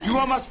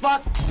want my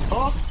spot?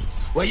 Huh?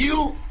 Well,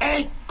 you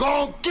ain't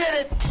gonna get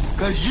it,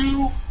 cause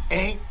you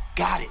ain't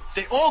got it.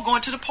 They all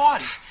going to the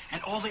party,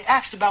 and all they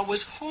asked about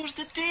was, who's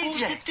the DJ? Who's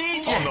the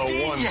DJ? On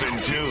the ones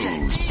and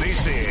twos,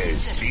 this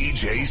is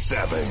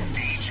DJ7.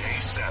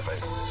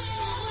 DJ7.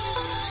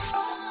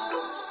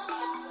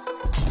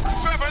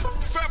 7.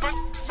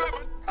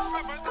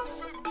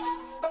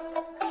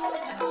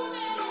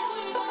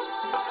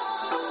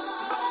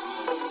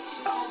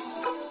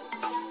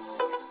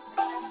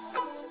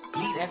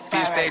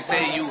 Bitch, they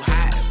say you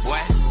hot, boy,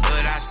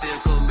 but I still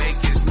could make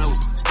it snow.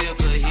 Still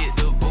could hit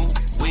the boot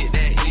with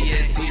that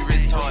ESC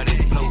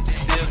retarded flow.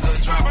 Still could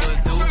drop a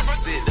deuce,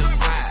 sit the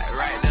pot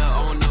right there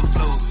on the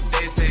floor.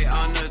 They say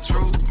I'm the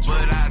truth,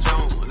 but I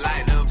don't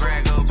like to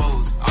brag or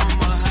boast. I'm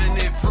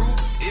 100 proof,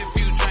 if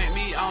you drink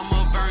me, I'ma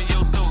burn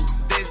your throat.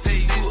 They say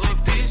you a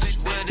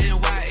fish, well then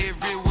why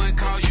everyone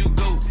call you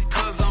goat?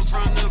 Cause I'm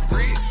from the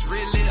bricks,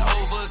 really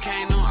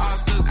overcame them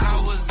obstacles. I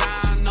was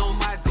down on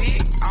my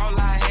dick, all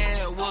I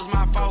had was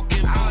my falcon.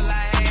 All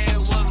I had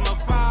was my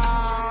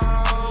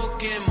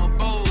fork and my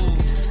bowl.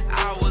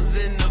 I was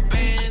in the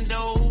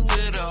bando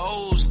with an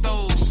old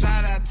stove.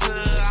 Shout out to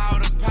all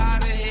the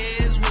powder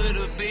heads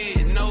with a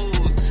big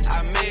nose.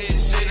 I made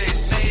sure they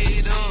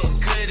stayed up,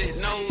 cut it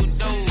no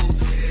dose.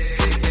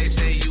 They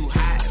say you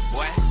hot,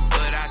 boy,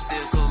 but I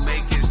still could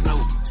make it snow.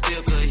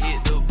 Still could hit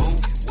the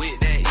boot with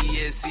that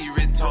ESC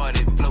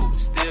retarded flow.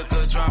 Still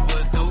could drop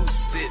a deuce,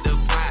 sit the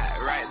pot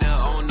right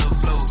there on the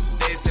floor.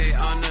 They say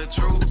I'm the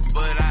truth,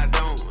 but I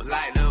don't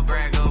like to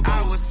brag about.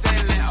 I was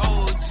selling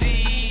OG,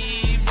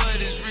 but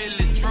it's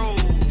really true.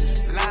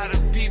 A lot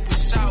of people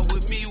shot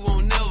with me,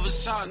 won't never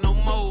shot no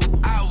more.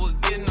 I was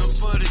getting them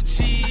for the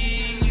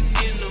cheese,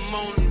 getting them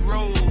on the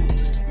road.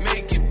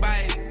 Make it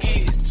bite,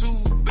 get 2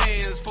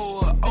 bands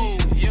for an O.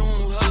 You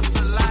don't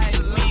hustle like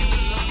me,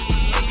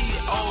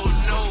 oh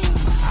no.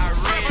 I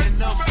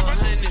ran up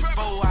 100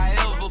 before I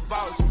ever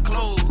bought some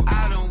clothes.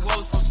 I done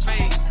wore some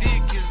fake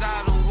dickies, I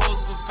done wore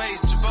some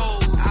fake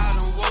jabos. I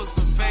done wore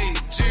some fake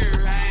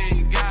jewelry, I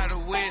ain't gotta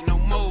wear no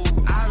more.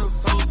 I done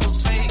sold some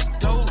fake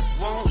dope,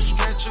 won't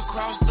stretch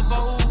across the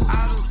bowl.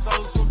 I done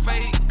sold some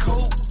fake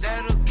coke,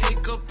 that'll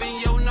kick up in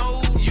your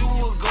nose. You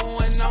were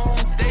going on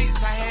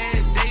dates, I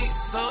had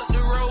dates up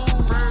the road.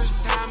 First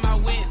time I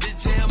went to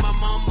jail, my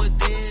mama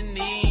didn't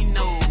even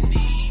know.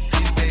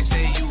 Bitch, they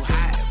say you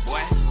hot,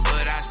 boy,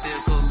 but I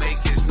still could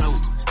make it snow.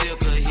 Still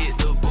could hit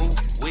the boot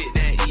with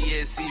that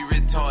ESC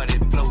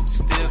retarded flow.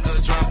 Still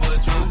could drop a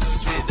juice,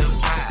 sit the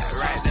pot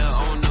right there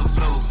on the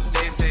floor.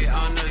 They say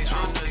I'm the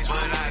truth,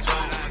 but I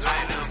don't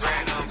like to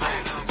brag about.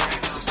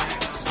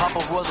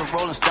 Papa was a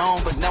Rolling Stone,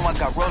 but now I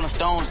got Rolling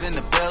Stones in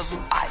the bezel.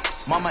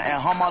 Ice. Mama at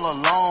home all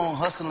alone,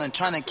 hustling,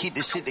 trying to keep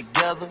this shit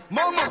together.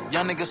 Mama.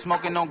 Young nigga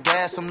smoking on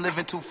gas, I'm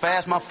living too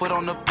fast, my foot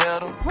on the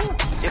pedal.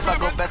 If I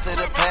go back to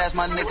the past,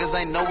 my niggas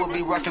ain't know we'll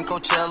be rocking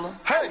Coachella.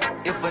 Hey.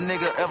 If a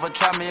nigga ever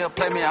try me or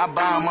play me, I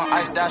buy him an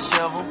iced out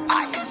shovel.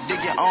 Ice.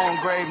 Dig your own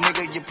grave,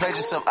 nigga, you played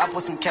yourself. I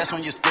put some cash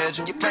on your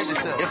schedule. You played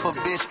yourself. If a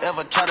bitch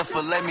ever try to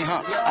fillet me,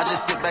 I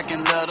just sit back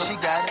and let her. She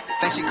got it.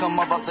 Think she come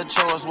up off the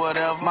chores,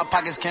 whatever. My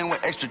pockets came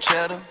with extra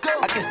cheddar.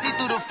 I can see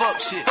through the fuck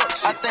shit.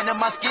 I think that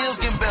my skills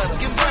get better.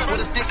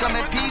 With a stick, I'm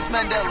at peace,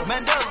 Mandela.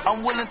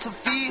 I'm willing to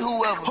feed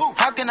whoever.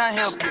 How can I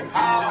help you?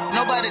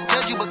 Nobody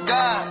judge you but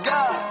God.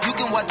 You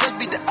can watch us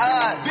beat the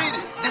odds.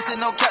 This ain't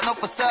no cap, no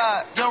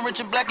facade. Young, rich,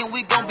 and black, and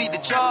we gon' beat the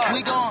charge.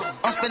 We gon'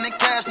 I'm spending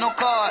cash, no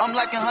card. I'm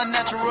liking her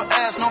natural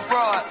ass, no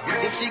fraud.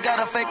 If she got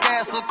a fake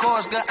ass, of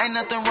course, girl, ain't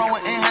nothing wrong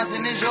with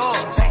enhancing it's yours.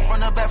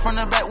 From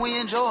the back, we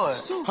enjoy.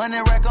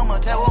 100 rack, I'ma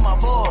tell with my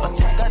boy.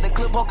 Got the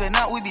clip poking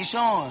out, we be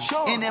showing.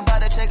 In and by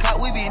the check out,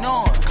 we be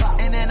knowing.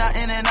 In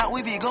and out,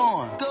 we be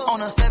going.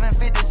 On a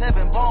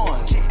 757 born.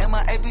 And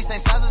my AP same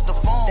size as the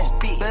phone.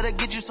 Better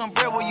get you some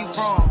bread where you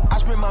from. I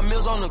spend my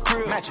meals on the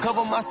crib.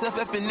 Cover myself,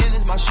 effing in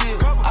is my shield.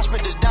 I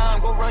spend the dime,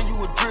 go run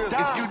you a drill.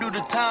 If you do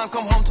the time,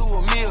 come home to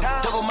a meal.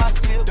 Double my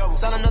seal,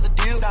 sign another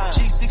deal.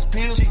 G6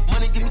 pills,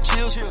 money give me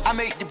chills. I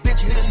make the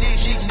bitch hit a knee,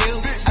 she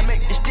kneel. I make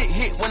the stick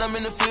hit when I'm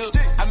in the field.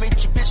 I make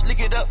your bitch lick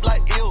it up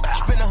like ill.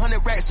 Spend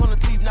 100 racks on the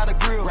teeth, not a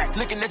grill.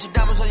 Looking at your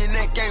diamonds on your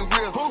neck ain't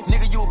real.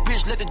 Nigga, you a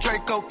bitch, let the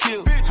Draco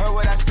kill. Heard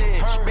what I said,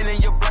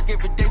 spinning your block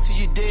every day till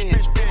you dead.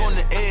 Live on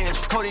the edge,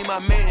 Cody my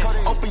man.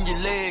 Open your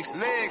legs.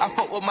 I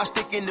fuck with my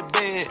stick in the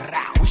bed.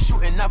 We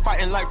shooting, not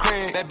fighting like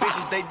Craig. Bad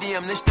bitches, they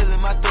DM, they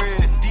stealing my thread.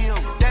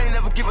 They ain't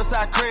never give us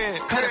our cred.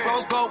 Cut it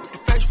rose gold with the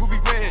face ruby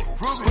red.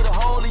 Put a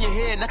hole in your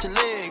head, not your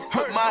legs.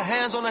 Put my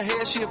hands on her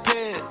head, she a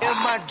ped.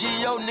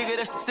 M-I-G-O, nigga,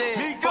 that's the said.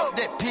 Fuck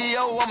that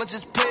P.O., I'ma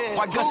just ped.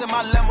 White guts in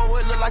my Lambo,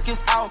 it look like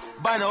it's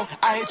albino.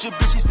 I hate your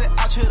bitch, she said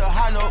out to the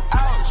high note.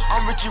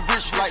 I'm rich and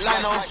rich like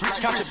Lino.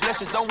 Count your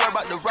blessings, don't worry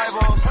about the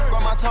rivals.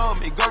 Grandma told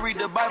me, go read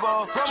the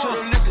Bible.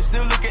 Should've listened,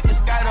 still look at the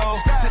sky though.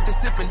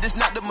 Sippin', this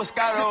not the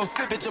Moscato.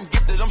 Bitch, I'm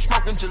gifted, I'm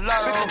smoking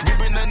gelato. We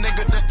been the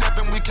nigga that's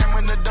steppin', we came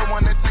in the door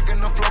when they taking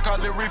the flow, call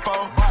it repo.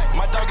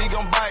 My doggy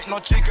gon' bite, no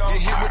Chico.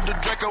 Get hit with the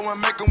Draco and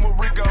make him with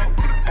Rico.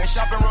 Ain't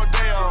shopping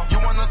Rodeo. You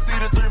wanna see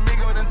the 3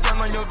 Migo, then tell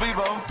on your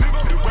Vivo.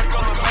 The Rico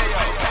and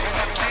Mayo. Ain't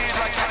got cheese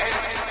like I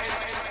ate it.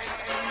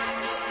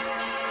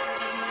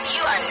 You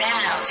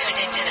tuned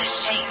into the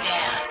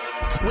Shakedown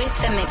with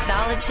the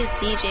mixologist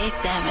DJ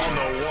 7. On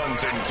the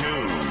ones and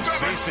twos,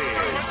 this is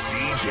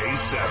DJ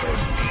 7.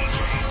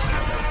 DJ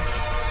 7.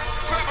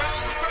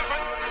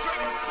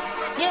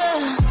 Yeah,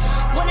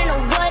 wanna know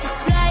what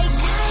it's like?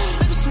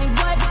 Baby, show me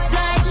what it's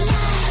like.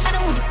 I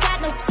don't really got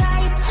no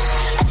tights.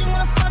 I just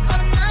wanna fuck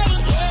all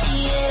night. Yeah,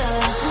 yeah.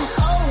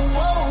 Oh,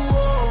 oh,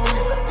 oh.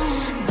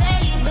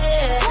 Baby,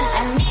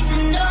 I need to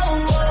know.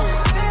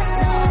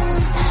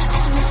 I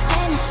just been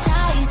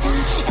fantasizing,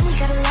 and we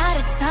got a lot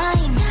of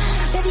time.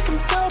 Baby, come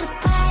throw the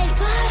pipe.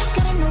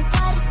 Gotta know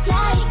what it's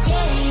like.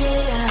 Yeah,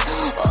 yeah.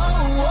 Oh,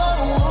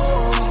 oh, oh.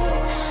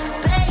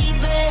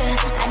 Baby,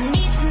 I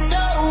need to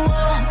know.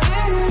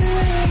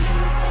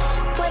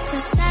 What's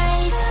your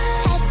size?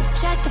 Had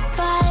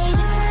subtractified.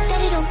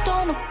 Daddy don't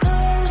throw no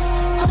curves.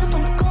 Hold up,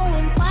 I'm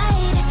going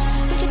wide.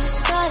 We could just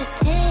start at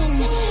 10,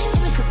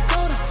 then we could go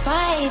to 5.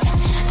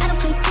 I don't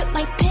play with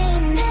my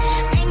pen.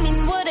 I mean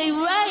what I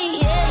write.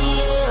 Yeah,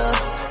 yeah.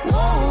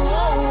 Whoa,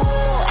 whoa,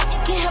 whoa. I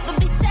just can't help but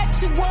be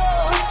sexual.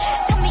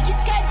 Tell me your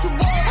schedule.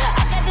 I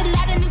got a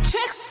lot of new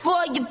tricks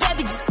for you,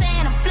 baby. Just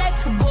saying I'm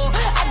flexible.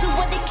 I do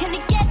what they can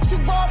to get you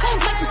off.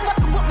 Might just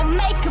fucking with my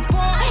makeup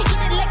on. Eat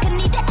it like I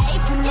need an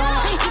apron on.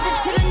 Either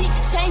till I need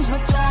to change my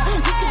tone.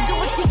 You can do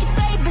it to your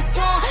favorite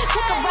song.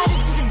 Take a ride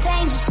into the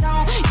danger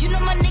zone. You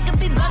know my nigga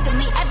be bugging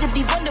me. I just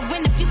be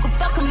wondering if you could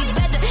fuck with me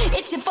better.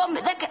 Itching for me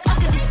like an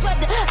ugly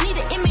sweater. Need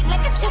an image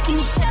like a chucking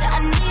each other. I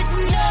need to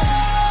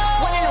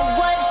know. Wanna know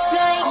what it's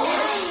like?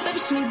 Baby,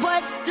 show me what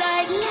it's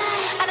like.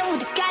 I don't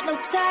really got no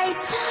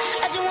tights.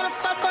 I just wanna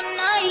fuck all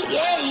night.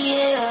 Yeah,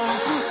 yeah.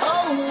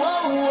 Oh,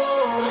 oh,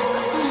 oh.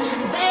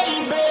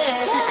 Baby,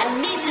 I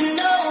need to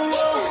know.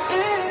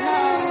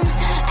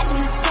 I just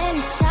been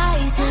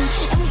fantasizing,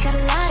 and we got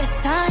a lot of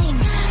time.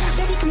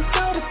 Baby, come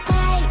throw the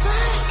pipe.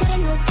 Gotta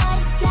know what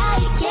it's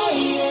like. Yeah,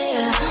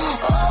 yeah.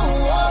 Oh,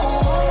 oh,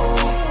 oh.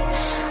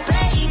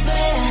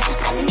 Baby,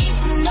 I need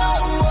to know.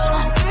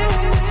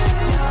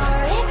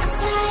 You're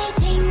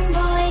exciting,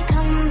 boy,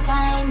 come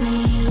find me.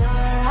 Your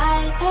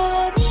eyes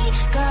told me,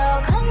 girl,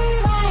 come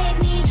ride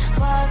me.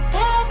 Fuck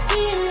that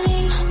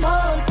feeling,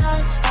 both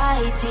us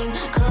fighting.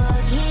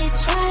 Could he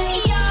try?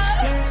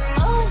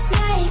 Most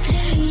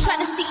likely.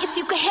 Trying to see if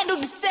you can handle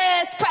the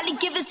sass. Probably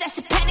give us that's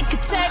a panic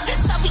attack.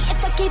 Sorry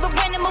if I gave a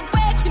random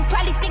erection.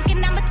 Probably thinking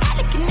I'm a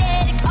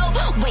telekinetic. Oh,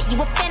 wait, you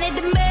a fan of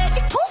the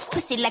magic? Poof,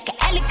 pussy like an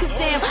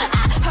Alakazam.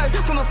 I heard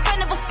from a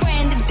friend of a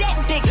friend that that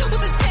dick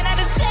was a 10 out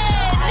of 10.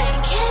 I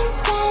can't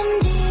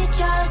stand it,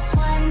 just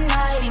one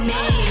night.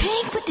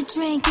 Clink with the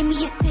drink, give me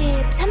a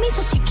sip. Tell me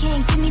what you can,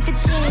 give me the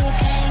dick.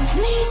 Thank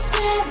me,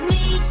 slap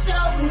me,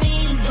 choke me,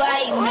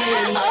 bite me.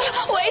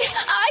 Wait,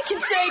 I can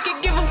take it.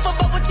 Give a fuck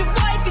about what your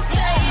wife is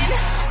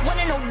saying.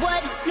 Wanna know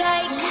what it's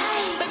like?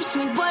 Baby, show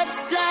me what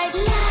it's like.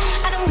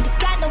 I don't really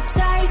got no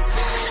tights.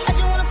 I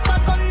just wanna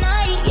fuck all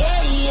night.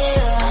 Yeah,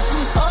 yeah.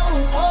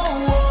 Oh,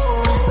 oh, oh.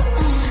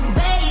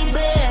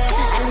 Baby,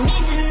 I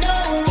need to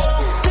know.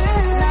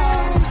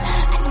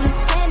 I just been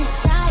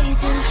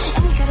fantasizing,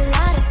 and we got a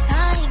lot of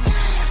time.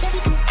 Baby,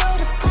 come throw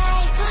the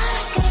pipe.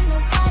 Gotta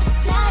know what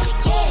it's like.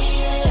 Yeah,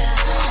 yeah.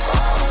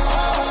 Oh,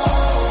 oh,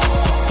 oh.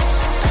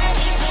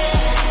 Baby,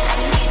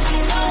 I need to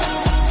know.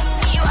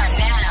 You are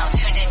now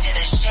tuned into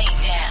the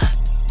Shakedown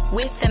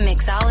with the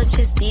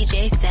mixologist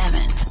DJ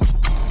 7.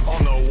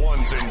 On the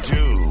ones and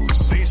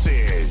twos, this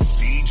is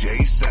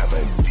DJ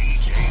 7.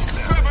 DJ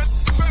 7.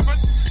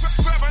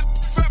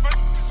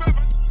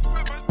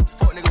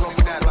 Fuck niggas don't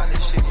forget about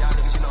this shit, y'all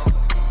niggas, you know.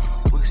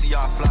 We can see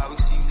y'all fly, we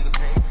can see you niggas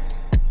hang.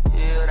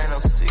 Yeah, that ain't no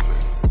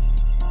secret.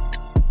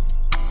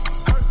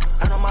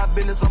 I know my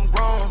business, I'm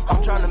grown.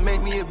 I'm trying to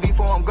make me a beat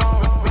before I'm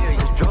gone. Yeah,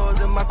 it's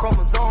drugs in my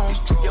chromosomes.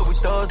 Yeah, we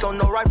thugs don't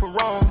know right from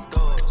wrong.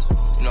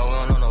 You know, we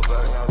don't know no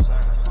better, you know what I'm saying?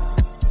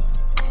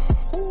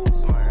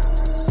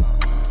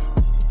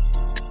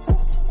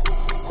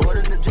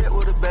 In the jet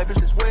with a bad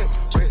bitch that's wet.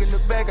 Breaking the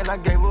back and I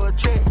gave her a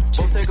check.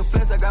 Go take a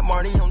flex, I got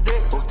Marty on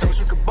deck. Go take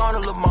she Cabana,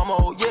 little mama,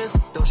 oh yes.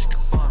 Though she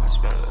Cabana, I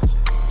spend that shit.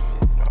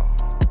 You know,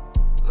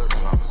 little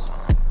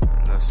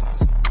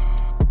something.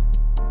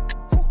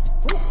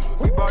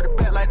 We brought it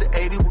back like the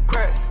 80s with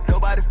crack.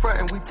 Nobody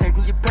frontin', we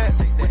taking your pack.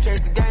 We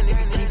change the game,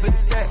 nigga, keep it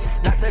stack.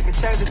 Not taking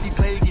chances if you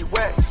play, you get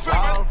whacked.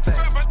 All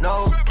fat, no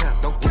cap.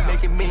 We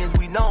making millions,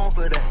 we known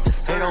for that.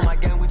 Ain't on my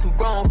game, we too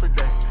grown for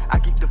that. I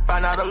keep the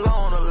find out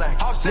alone or lack.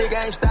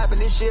 Nigga ain't stopping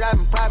this shit, I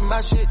been popping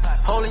my shit.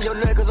 Holding your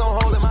neck cause I'm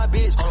holding my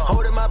bitch.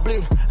 Holding my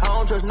blick, I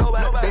don't trust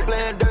nobody. They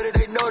playing dirty,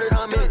 they know that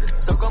I'm it.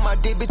 So on my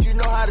dick, bitch, you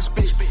know how to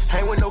spit.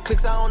 Hang with no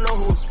clicks, I don't know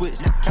who will switch.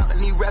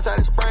 Counting these rats, I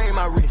done sprain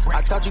my wrist. I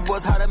taught you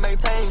boys how to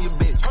maintain your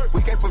bitch. We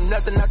came from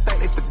nothing, I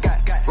think they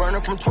forgot.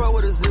 Running from 12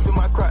 with a zip in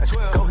my crotch.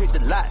 Go hit the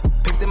lot.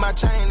 Picks in my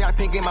chain, I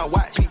pink in my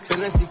watch.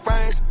 Feeling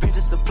frames,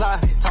 vintage supply.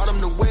 Taught them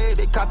the way,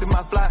 they copy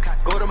my fly.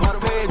 Go to my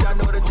page, I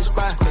know that you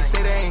spy. They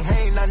say they ain't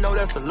hang, I know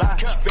that's a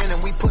lie. Spinning,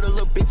 we put a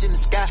little bitch in the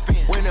sky.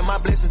 Winning my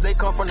blessings, they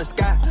come from the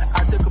sky.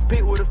 I took a pic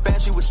with her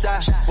fast, she was shy.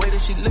 Way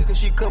that she looking,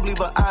 she couldn't believe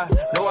her eye.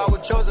 Know I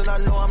was chosen, I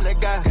know I'm that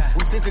guy.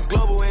 We took it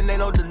global and ain't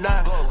no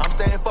deny. I'm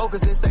staying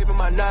focused and saving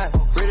my night.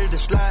 Ready to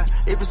slide.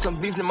 If it's some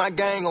beef, then my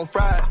gang gon'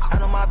 fry.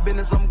 I know my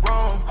business, I'm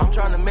grown. I'm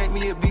trying to make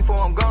me a beef before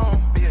I'm gone.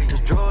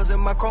 There's drugs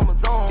in my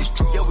chromosomes.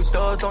 Yeah, we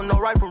thugs, don't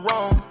know right from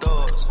wrong.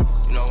 Thugs,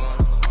 you know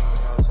what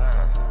I'm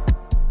saying?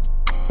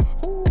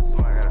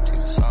 Somebody gotta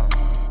teach us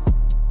something.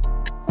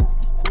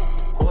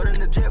 Ordered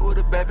the jet with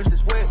a bad bitch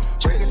that's wet.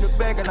 Breaking the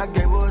back and I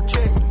gave her a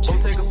check. Go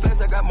take a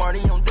flex, I got Marty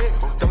on deck.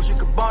 Though she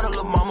could bond a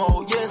little mama,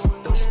 oh yes.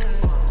 Though she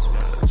could bond,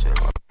 spend a little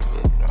check on it,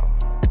 you know.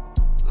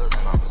 Little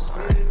something,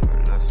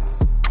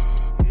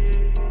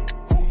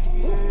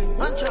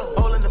 Muncho,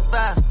 hole in the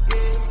fire.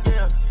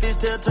 Yeah,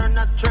 fishtail turn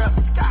out the trap.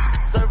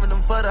 Serving them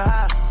for the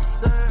high.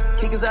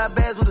 Kick his eye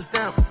bags with a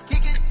stamp.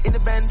 In the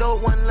bando,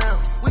 one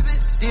lamp.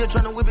 Still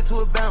tryna whip it to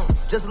a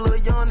bounce. Just a little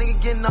young nigga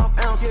getting off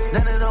ounces.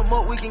 Now that I'm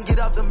up, we can get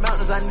off the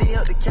mountains. I need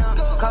up the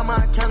counter. Call my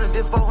accountant,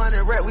 did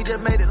 400 rap. We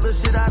just made it little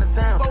shit out of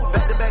town.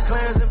 Back-to-back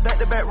clans and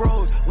back-to-back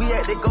roads. We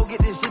had to go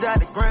get this shit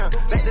out the ground.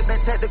 Back-to-back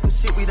tactical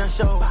shit we done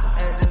showed.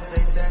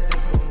 Back-to-back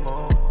tactical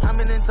mode. How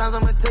many times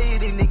I'ma tell you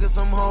these niggas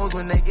some hoes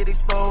when they get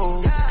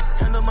exposed?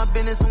 Handle my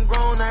business, I'm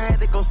grown. I had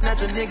to go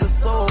snatch a nigga's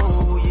soul.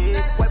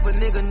 Yeah, wipe a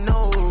nigga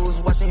nose.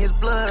 Watching his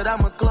blood,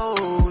 I'ma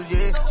close.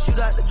 Yeah, shoot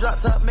out the drop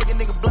top, make a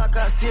nigga block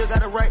out. Still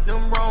gotta right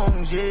them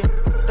wrongs. Yeah,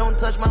 don't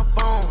touch my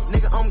phone,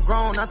 nigga. I'm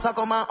grown. I talk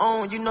on my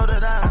own. You know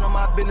that I know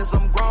my business.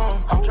 I'm grown.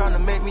 I'm trying to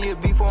make me a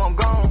beef before I'm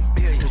gone.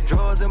 There's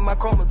drugs in my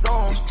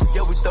chromosomes.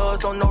 Yeah, we thugs,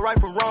 don't know right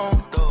from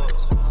wrong.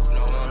 Thugs,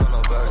 no, but you know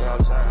what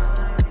I'm saying.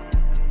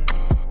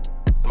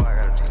 Somebody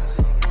gotta teach us.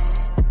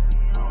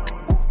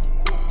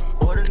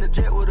 Ordered the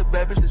jet with a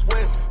bad bitch that's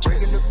wet.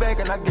 Breaking the back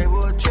and I gave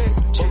her a check.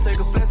 Go take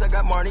a flex, I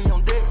got Marty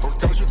on deck.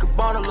 Though she could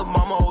bond a little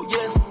mama, oh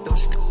yes. Though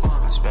she could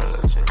bond, I spent a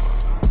little check.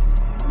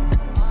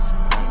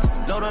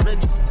 Load up the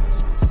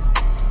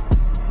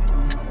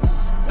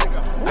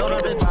load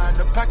up the find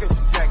the package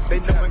jack. They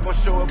never gon'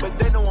 show it, but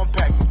they know I'm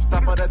packing.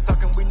 Stop all that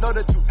talking, we know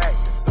that you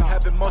acting. Still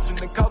having motion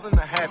and causing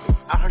a habit.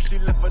 I heard she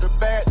left for the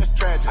bad, that's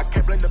tragic. I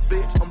can't blame the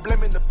bitch, I'm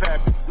blaming the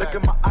pappy. Look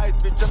at my eyes,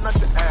 bitch, I'm not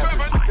the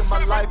average. Look at my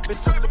life,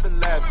 bitch, I'm living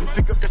lavish.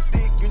 Pick up the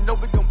stick, you know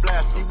we gon'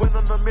 blast him. He went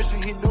on a mission,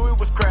 he knew it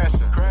was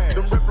crashing.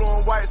 The rip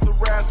blowing white, so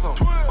ransom.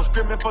 I'm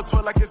screaming for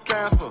 12 like it's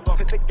cancer.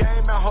 Take the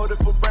game and hold it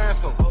for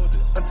ransom.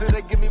 Until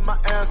they give me my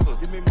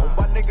answers.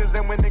 Why niggas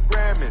ain't winning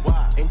Grammys?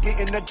 And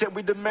getting that check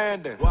we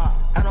demanding.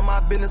 I know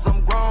my business,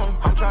 I'm grown.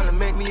 I'm trying to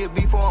make me a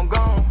beef before I'm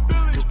gone.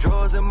 There's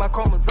drugs in my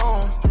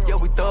chromosomes. Yeah,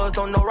 we thugs,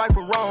 don't know right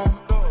from wrong.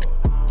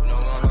 No,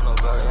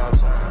 but I'm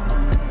saying.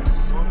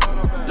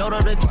 Load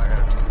up the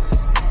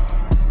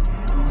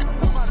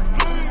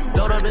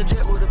load up the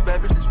jet with a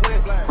bad bitch that's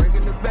wet.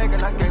 Breaking the back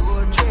and I gave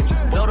her a check.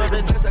 Load up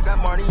the jet, I got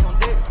Marty on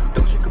deck.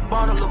 Though she could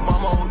bond a little mama,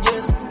 oh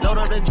yes. Load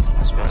up the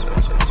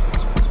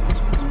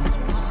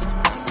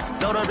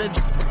load up the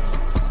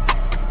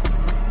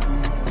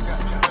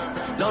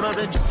load up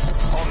the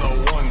on the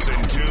ones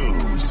and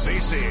twos.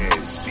 This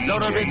is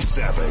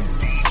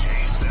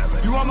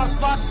DJ7. You want my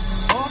spot?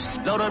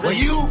 Well,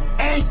 you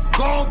ain't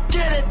gon'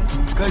 get it,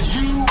 cause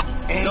you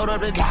ain't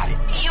got it.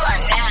 You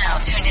are now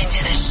tuned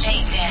into the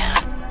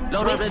Shakedown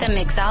with the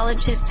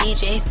mixologist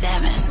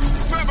DJ7.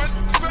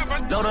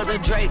 Load up the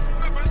Drake.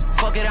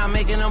 Fuck it, I'm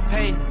making them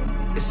pay.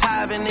 It's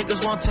high and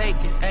niggas won't take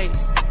it. Ay,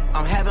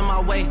 I'm having my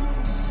way.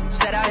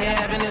 Said out here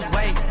having his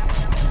way.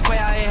 Quay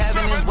out here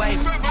having his way.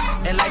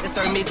 And like the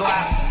third me go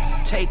out.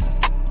 Take,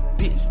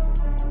 bitch.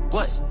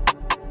 What?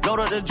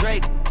 Load up the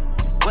Drake.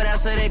 What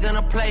else are they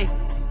gonna play?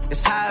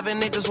 It's high and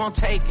niggas won't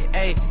take it.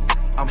 Ay,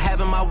 I'm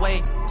having my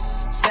way.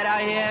 Said out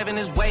here having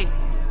his way.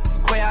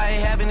 Quay out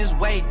here having his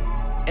way.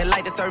 And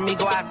like the third me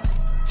go out.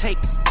 Take,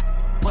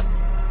 what?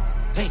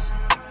 Hey,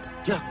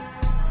 yeah.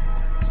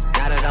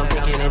 Now that I'm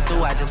thinking it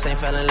through, I just ain't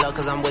fell in love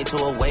cause I'm way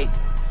too awake.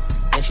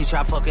 And she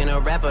try fucking a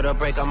rapper to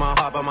break on my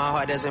heart, but my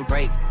heart doesn't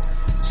break.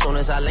 Soon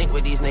as I link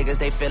with these niggas,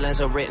 they feelings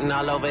are written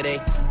all over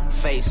their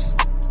face.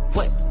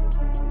 What?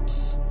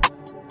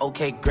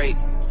 Okay, great.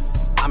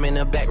 I'm in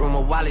the back room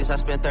of Wally's, I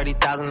spent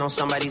 30,000 on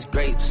somebody's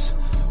grapes.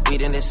 We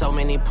done did so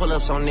many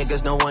pull-ups on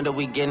niggas, no wonder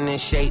we getting in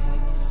shape.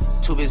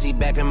 Too busy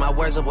backing my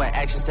words up with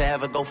actions to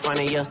ever go front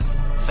of your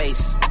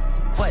face.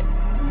 What?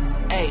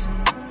 Hey,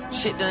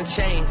 shit done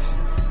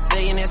changed.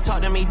 Billionaires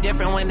talk to me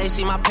different when they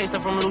see my pay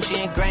stuff from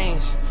Lucian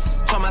Grange.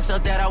 Told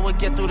myself that I would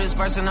get through this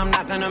verse and I'm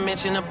not gonna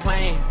mention the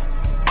plane.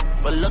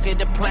 But look at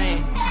the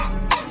plane.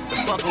 The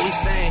fuck are we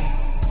saying?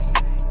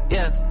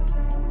 Yeah.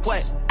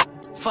 What?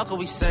 Fuck are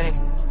we saying?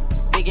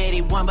 Big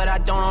 81, but I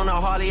don't own a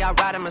Harley. I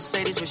ride a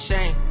Mercedes with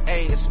shame.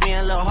 Ayy, it's me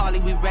and Lil Harley.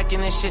 We wrecking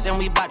this shit, then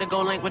we bout to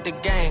go link with the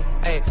gang.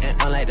 Ayy,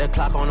 and unlike the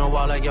clock on the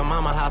wall of your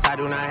mama house, I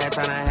do not have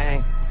time to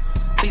hang.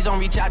 Please don't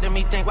reach out to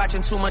me, think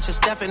watching too much of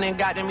Stephen and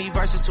got to me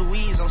versus too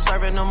easy. I'm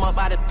serving them up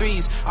by the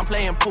threes. I'm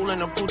playing pool and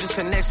the pool just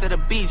connects to the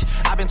beach.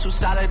 I've been too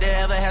solid to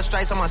ever have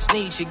stripes on my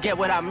sneaks. You get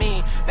what I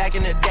mean? Back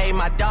in the day,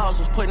 my dogs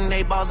was putting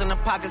their balls in the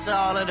pockets of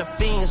all of the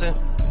fiends. And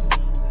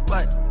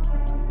what?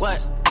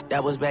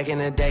 That was back in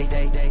the day.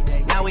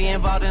 Now we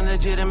involved in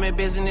legitimate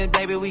business,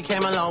 baby, we came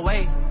a long way.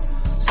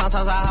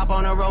 Sometimes I hop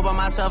on the road by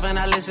myself and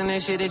I listen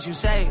to shit that you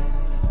say.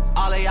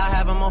 All of y'all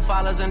having more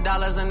followers and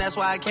dollars, and that's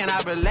why I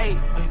cannot relate.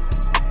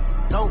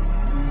 No,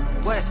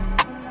 what?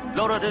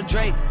 Load up the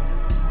Drake.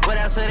 What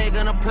else are they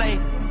gonna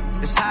play?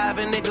 It's high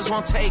and niggas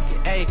won't take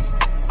it. Ayy,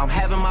 I'm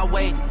having my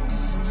way.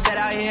 Set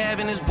out here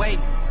having his way.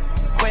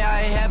 Quay out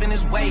here having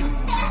his way.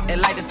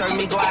 And like the third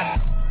me go out.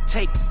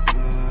 Take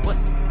what?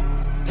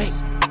 Hey.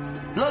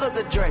 Load up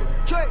the Drake.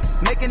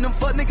 Making them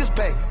fuck niggas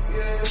pay.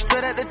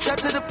 Straight at the trap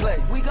to the play.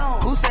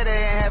 Who said they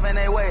ain't having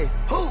their way?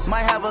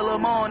 Might have a little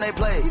more on they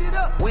play.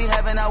 We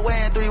having our way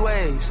in 3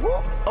 ways.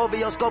 Over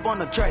your scope on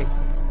the tray.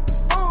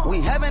 We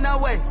having our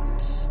way.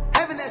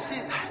 Having that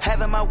shit.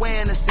 Having my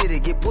way in the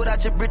city. Get put out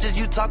your britches,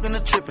 you talking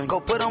to tripping.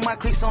 Go put on my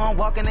cleats so I'm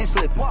walking, ain't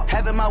slipping.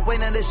 Having my way,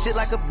 now this shit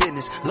like a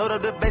business. Load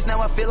up the bass, now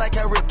I feel like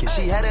I ripped it.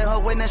 She had it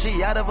her way, now she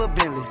out of a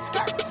Bentley.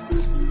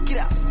 Get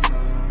out.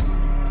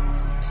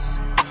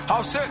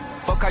 All set.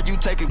 Fuck how you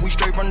take it, we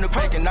straight from the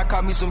bacon. I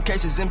caught me some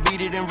cases and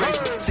beat it in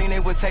racing. Seen they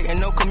was hating,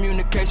 no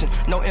communication,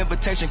 no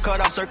invitation,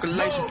 cut off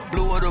circulation.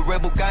 Blue of the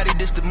rebel, Gotti,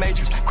 this the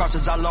matrix.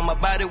 Crosses all on my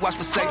body, watch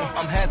for Satan.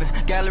 I'm having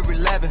gallery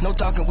 11, no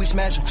talking, we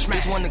smashing.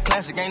 This one the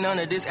classic, ain't none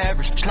of this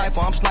average. Sniper,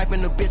 I'm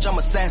sniping the bitch, I'm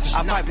assassin.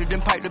 I piped it, then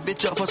pipe the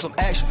bitch up for some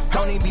action.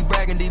 Don't even be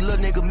bragging, these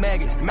little nigga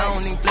maggots. I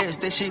don't even flex,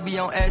 that shit be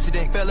on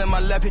accident. Fell in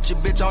my lap, hit your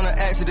bitch on an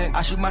accident.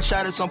 I shoot my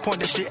shot at some point,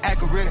 that shit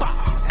accurate.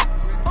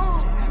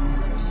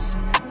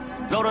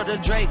 Load up the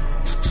Drake.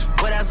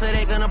 What else are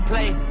they gonna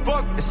play?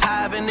 It's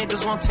high and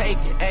niggas won't take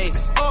it. Ayy,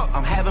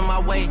 I'm having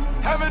my way.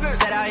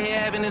 Set out here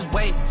having his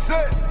way.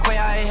 Quay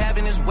out here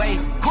having his way.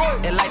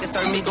 And like the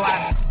third me go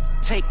out.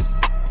 Take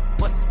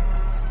what?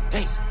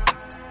 Hey,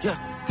 yeah.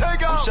 I'm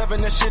shoving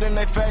that shit in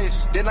their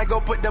face. Then I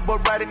go put that boy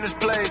right in his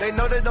place. They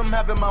know that I'm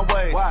having my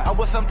way. Why? I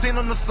was 17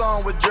 on the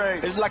song with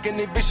Drake. It's like an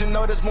eviction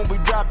notice when we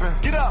dropping.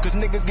 Get up. Cause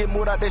niggas get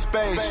moved out their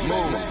space.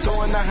 Move.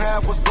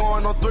 2.5 was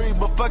going on 3,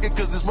 but fuck it,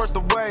 cause it's worth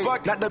the wait.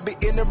 Not to be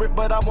ignorant,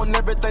 but I want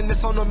everything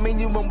that's on the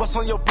menu and what's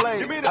on your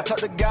plate. I talk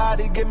to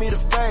God, he give me the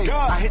faith.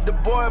 I hit the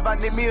boy if I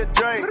need me a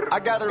Drake. I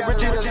got a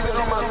Richie to sit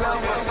on my lap,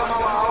 but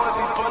somehow I always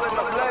be pulling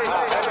the blade.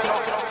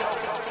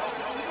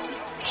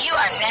 You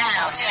are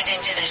now tuned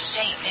into the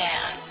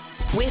Shakedown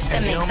with the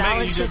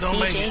mixologist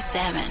DJ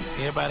 7.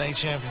 Everybody ain't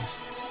champions.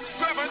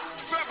 7.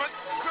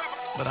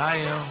 But I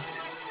am.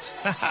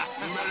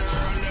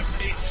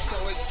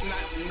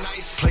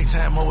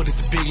 Playtime mode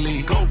is the big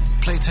league. Go.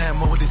 Playtime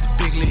mode is the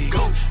big league.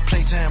 Go.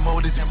 Playtime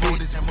mode is the big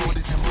league.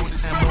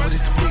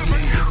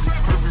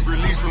 Perfect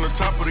release from the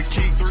top of the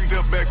key. 3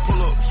 step back, pull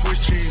up,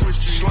 switch cheese,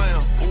 slam.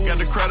 Got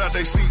the crowd out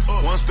they seats.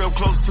 1 step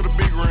closer to the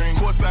big ring.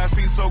 Courtside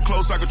seats so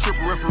close I could trip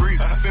a referee.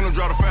 Seen them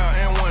draw the foul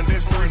and 1,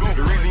 that's 3.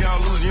 The reason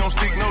y'all lose, you don't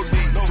stick no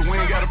deep. To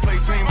win, gotta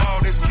play team ball,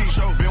 that's key.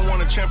 Been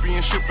won a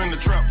championship in the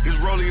trap. This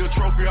Rollie a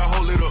trophy, I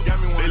hold it up.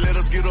 They let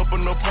us get up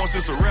enough points,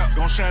 it's a wrap.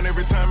 Gon' shine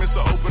every time, it's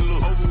an open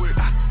look. Over with.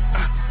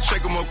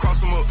 Shake them up,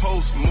 cross them up,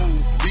 post,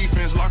 move.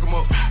 Defense, lock them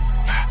up.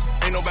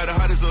 Ain't nobody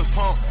hot as us.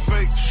 Pump,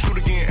 fake, shoot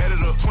again, edit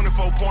up.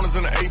 24 pointers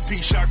in the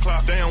AP shot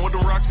clock. Damn, what the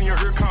rocks in your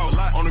ear cause?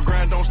 On the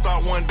grind, don't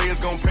start one day,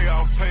 it's gon' pay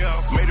off.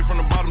 Made it from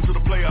the bottom to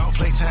the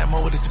playoffs. Playtime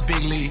mode is the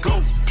big league.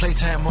 Go.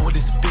 Playtime mode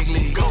is the big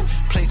league. Go.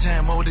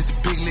 Playtime mode is the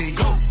big league.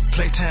 Go.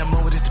 Playtime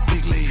mode is the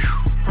big league.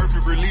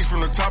 Perfect release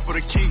from the top of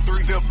the key.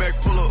 3 step back,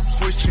 pull up,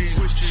 switch cheese,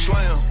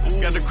 slam.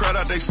 Got the crowd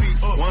out they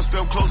seats. 1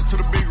 step closer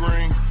to the big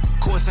ring.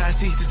 Courtside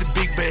seats, this a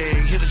big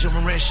bag. Hit a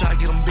jumping red shot,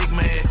 get them big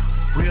mad.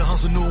 Real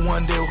hustle knew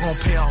one day we're gonna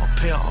pay off.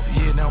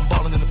 Yeah, now I'm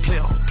ballin' in the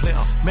playoff.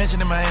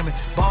 Mansion in Miami,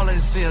 ball at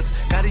the Celtics.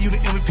 Got a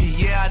unit MVP,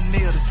 yeah, I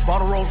nailed it.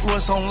 Bought a Rolls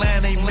Royce on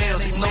land, they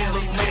nailed it. No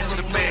look man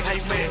to the bag, hey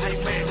man.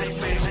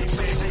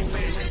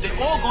 They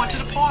all going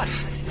to the party,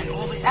 and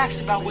all they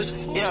asked about was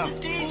who's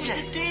the DJ.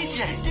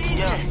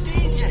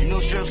 New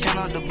strips count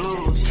out the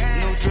blues.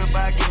 New drip,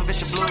 I give a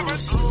bitch a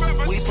blues.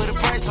 We put a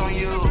price on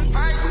you.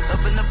 We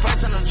up in the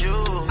price on the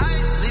jewels.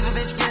 Leave a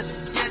bitch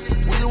guessing.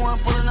 We the one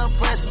pulling up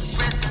pressing.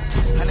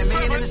 100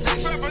 million in the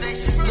section.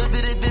 Little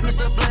bit of business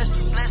a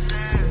blessing.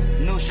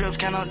 New strips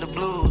count out the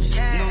blues.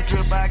 New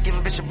drip, I give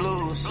a bitch a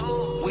blues.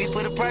 We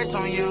put a price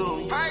on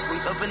you. We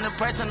up in the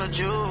price on the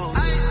jewels.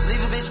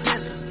 Leave a bitch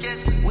guessing.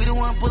 We the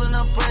one pulling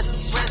up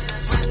pressing.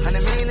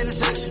 100 million in the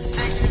section.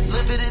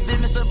 Little bit of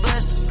business a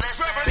blessing.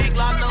 Big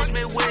Glock, no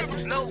Midwest.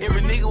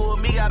 Every nigga with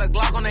me got a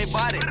Glock on their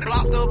body.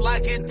 Blocked up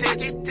like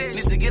intention.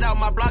 Need to get out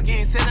my block, you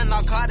ain't selling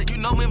narcotic. You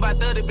know me by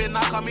 30, bitch,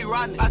 not call me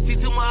Rodney. I see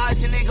too much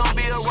ice and it gon'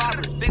 be a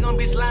robbery. They gon'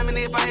 be slamming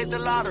if I hit the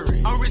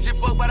lottery. I'm rich as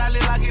fuck, but I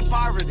live like in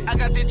poverty. I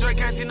got this Drake,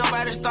 can't see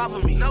nobody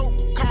stopping me. No,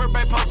 come here,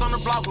 back post on the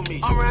block with me.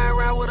 I'm riding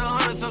around with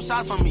 100, some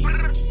shots on me.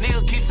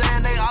 Nigga keep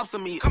saying they ops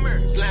on me. Come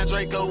here. Slam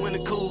Draco in the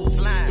cool.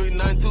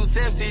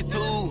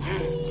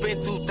 392-762.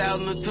 Spent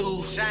 2,000 or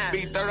 2.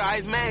 Big 30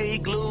 ice man, he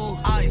glue.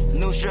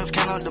 New strips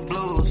count out the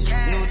blues.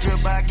 New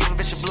drip, I give a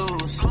bitch a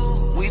blues.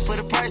 We put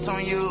a price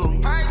on you.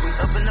 We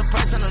up in the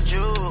price on the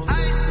jewels.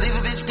 Leave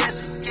a bitch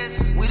guessing.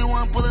 We the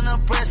one pulling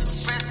up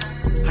pressing.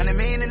 100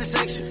 million in the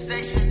section.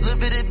 Little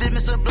bit of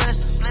business a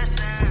blessing.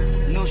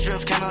 New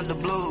strips count out the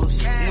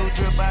blues. New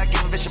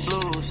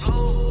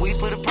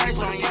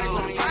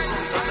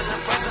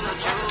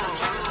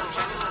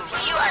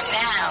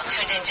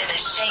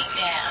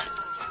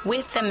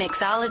with the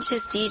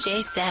mixologist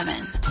DJ 7.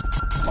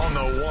 On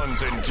the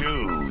ones and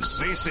twos,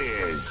 this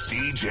is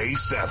DJ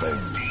 7.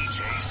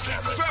 DJ 7.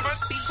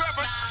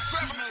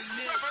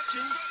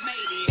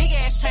 Big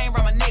ass chain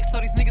around my neck so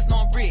these niggas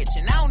know I'm rich.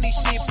 And I don't need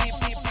shit.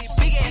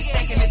 Big ass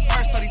stack in this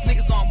purse so these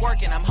niggas know I'm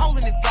working. I'm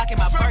holding this Glock in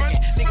my Birkin.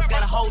 Niggas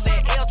gotta hold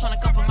that L tryna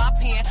come for my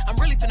pen. I'm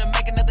really finna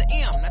make another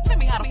M. Now tell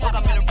me how the fuck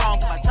I'm in the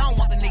wrong. If I don't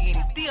want the nigga and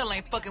he still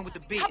ain't fucking with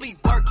the bitch. I be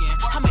working.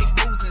 I make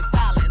moves in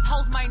silence.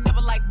 Hoes might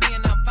never like me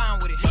and I'm fine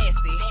with it.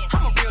 Nasty.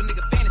 I'm a real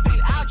nigga fantasy.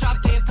 I'll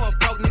drop dead for a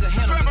broke nigga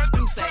handle me.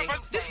 Do say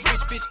this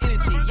rich bitch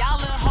energy. Y'all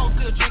little hoes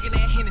still drinking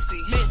that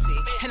Hennessy. Messy.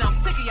 And I'm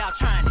sick of y'all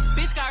trying it.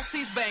 Bitch got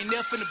receipts but ain't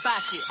never finna buy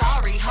shit.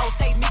 Sorry, hoes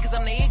hate me cause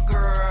I'm the it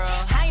girl.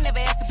 I ain't never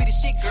asked to be the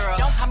shit girl.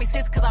 Don't call me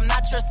sis cause I'm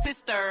not your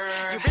sister.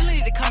 You really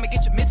need to come and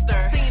get your mister.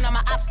 Seen all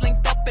my ops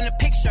linked up in a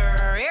picture.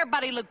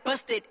 Everybody look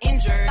busted,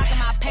 injured. Stuck in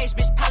my page,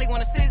 bitch probably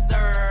want a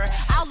scissor.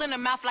 All in her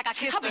mouth like I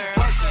kissed her.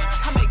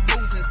 I make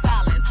moves in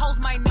silence. Hoes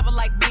might never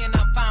like me and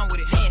I'm fine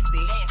with it.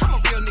 Nasty. I'm a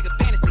real nigga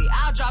fantasy.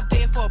 I'll drop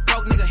dead for a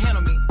broke nigga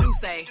handle me. Do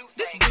say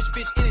this rich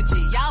bitch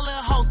energy. Y'all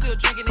little hoes still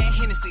drinking that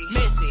Hennessy.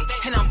 Messy.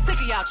 And I'm sick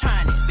of y'all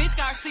trying it. Bitch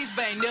got receipts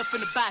but ain't never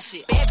finna buy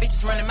shit. Bad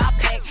bitches running my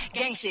pack.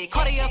 Gang shit.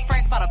 Cartier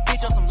Frank spot a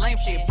bitch on some lame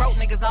shit. Broke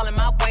niggas all in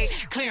my way.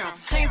 Clear 'em.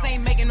 Chains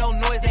ain't making no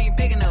noise. Ain't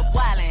big enough.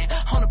 Wildin'.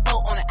 On a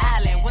boat on an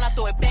island. When I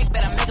throw it back,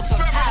 better make him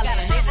some Thailand. Got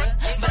a nigga,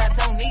 but I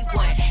don't need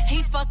one.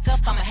 He fuck up,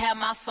 I'ma have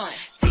my fun.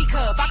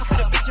 T-Cub, I can put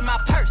a bitch in my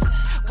purse.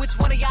 Which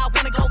one of y'all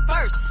wanna go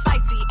first?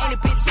 Spicy, ain't a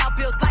bitch y'all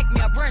built like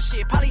me. I run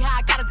shit, probably how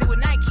I gotta deal with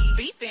Nike.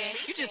 Beefin',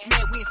 you just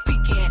mad we ain't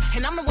speaking.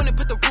 And I'm the one that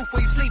put the roof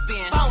where you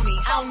sleepin'. Phony,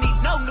 I don't need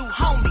no new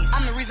homies.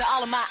 I'm the reason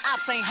all of my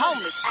ops ain't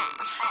homeless.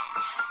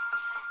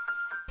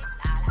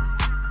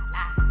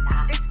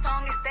 This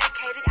song is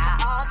dedicated to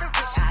all the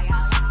rich.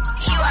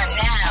 You are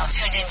now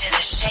tuned into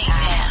the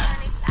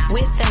Shakedown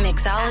with the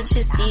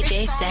mixologist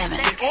DJ 7.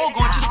 They all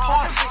going to the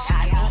party.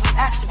 All we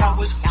asked about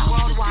was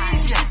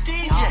worldwide.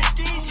 DJ.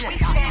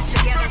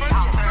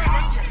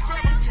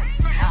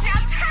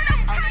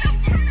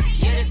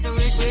 Yeah, this a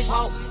rich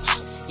walk.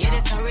 Yeah,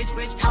 this a rich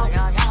talk.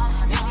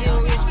 This is a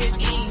rich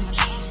game.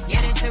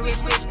 Yeah, this a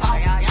rich walk.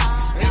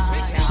 Rich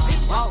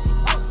walk.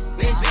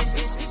 Rich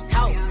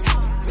talk.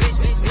 Rich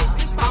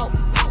walk.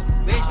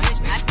 Rich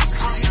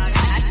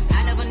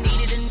I never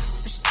needed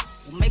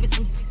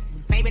a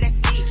maybe that's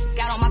it.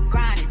 Got on my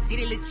grind and did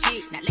it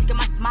legit. Now look at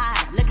my smile.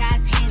 Look how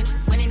it's handled.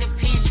 Went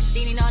independent.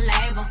 Didn't need no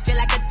label. Feel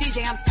like a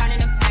DJ. I'm turning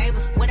the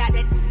tables. Without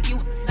that, you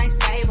ain't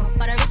stable.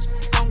 But a rich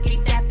don't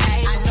get that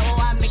paid. I know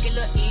I make it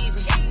look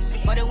easy,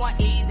 but it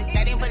wasn't easy.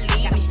 They didn't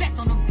believe me. That's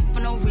on the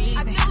for no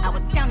reason. I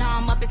was down, now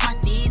I'm up. It's my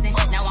season.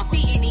 Now I'm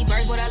feeding these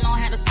birds with a long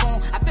handle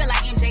spoon. I feel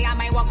like MJ. I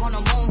might walk on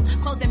the moon.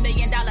 Closing $1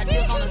 million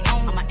deals on the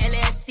Zoom. I'm a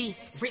LLC,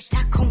 rich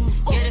tycoon.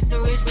 Yeah, this a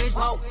rich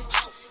walk.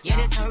 Yeah,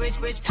 this a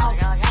rich talk.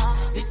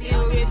 This is a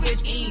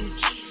rich game.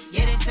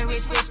 Yeah, this a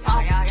rich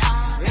talk.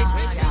 Rich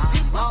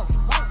walk.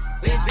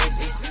 Rich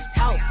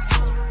talk.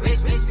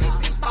 Rich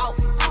walk.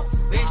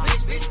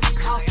 Rich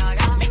cost.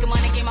 Making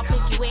money, get my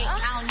cookie wet. I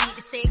don't need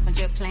the sex, I'm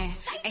just playing.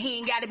 And he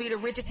ain't gotta be the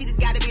richest, he just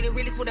gotta be the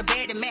realest with a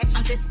bag to match.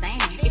 I'm just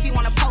saying. If you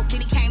wanna poke, then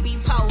he can't be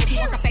posed. If he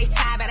wants a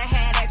FaceTime, better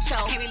have that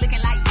show. Can't be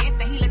looking like this,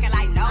 and he looking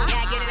like no.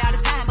 Yeah, I get it all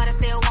the time, but I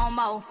still want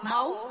more.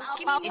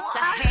 It's a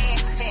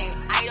hashtag.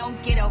 I don't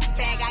get a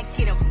bag, I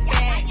get a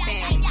bag.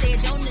 He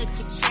said, don't look at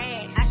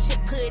trash. I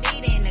should put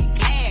it in a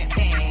glass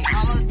bag.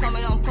 Mama told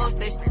me don't post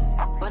this,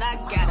 but I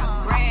gotta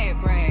brag.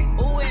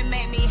 Ooh, it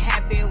made me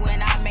happy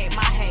when I make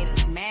my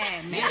haters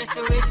mad. Yeah, this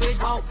a rich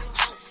walk.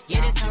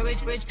 Yeah, this a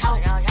rich talk.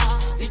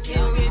 This is a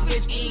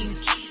rich game.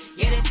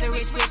 Yeah, this a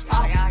rich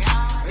talk.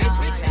 Rich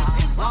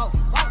walk.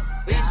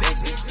 Rich talk. Rich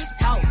walk.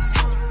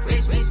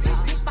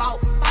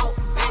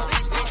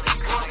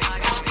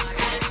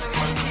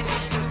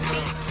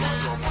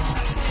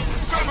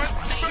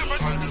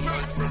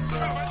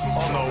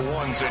 On the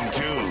ones and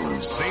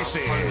twos, this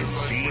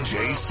is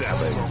DJ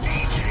 7.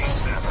 DJ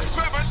 7.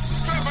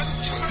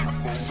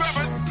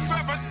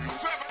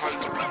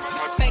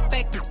 Fake,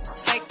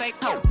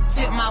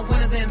 tip my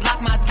windows and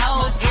lock my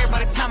doors.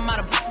 Everybody talking about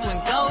a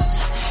and ghost.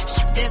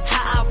 That's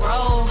how I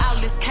roll. All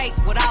this cake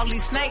with all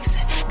these snakes.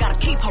 Gotta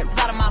keep hoes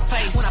out of my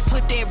face. When I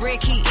put that red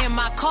key in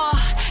my car,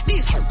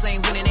 these hoes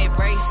ain't winning that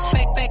race.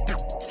 Fake,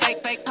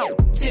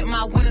 tip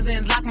my windows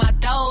and lock my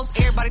doors.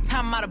 Everybody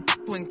talking about a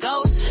and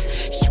ghost.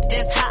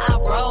 That's how I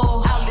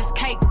roll. All this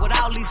cake with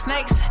all these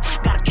snakes.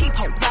 Gotta keep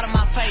hoes out of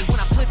my face. When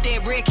I put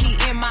that red key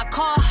in my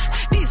car,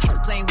 these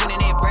hoes ain't winning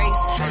that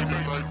race.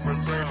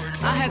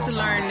 I had to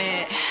learn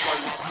that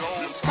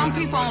some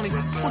people only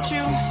with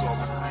you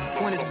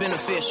when it's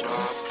beneficial.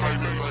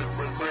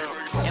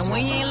 And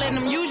when you ain't letting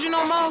them use you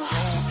no more,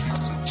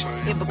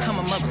 it become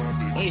a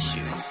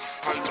issue.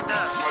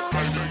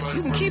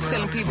 You can keep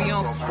telling people you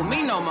don't for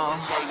me no more,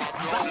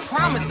 cause I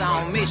promise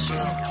I don't miss you.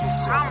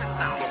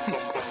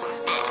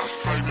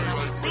 And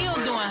I'm still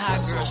doing hot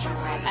girl shit.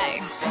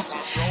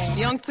 Hey,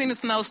 young Tina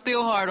Snow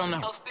still hard on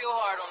her.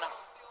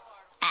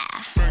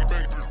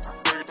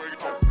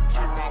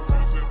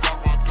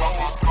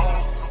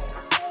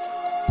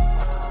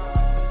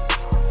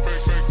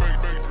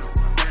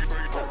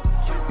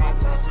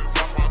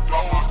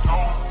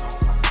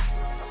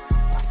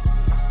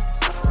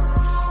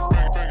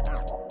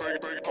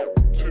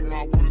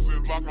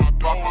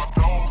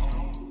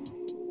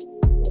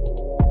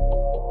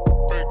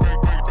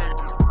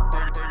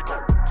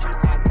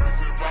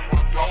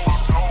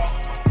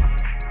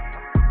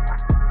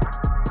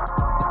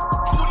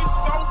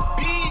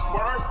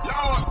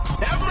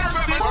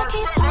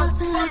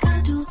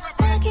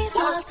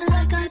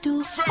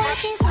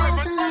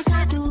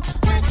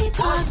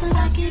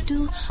 it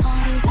do.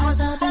 All these eyes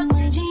up in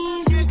my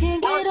jeans, you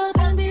can't get up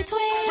in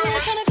between.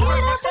 You're tryna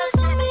get up in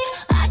some me,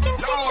 I can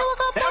teach you a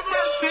couple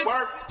things.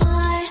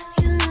 Boy,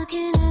 you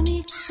looking at me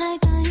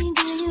like I ain't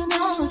give you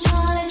no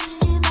choice.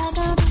 If I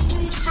got the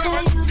street,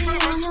 that you be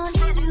on your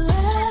knees, you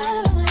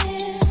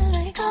everywhere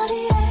like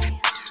Cartier.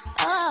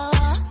 Oh,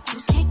 you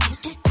can't get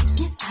this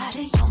thickness out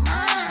of your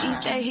mind. He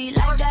say he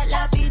like that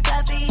Laffy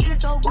Taffy, he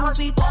so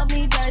goofy, call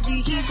me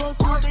daddy. He go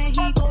stupid,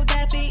 he go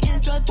daffy,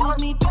 introduce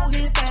me to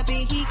his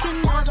pappy. He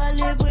can never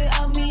live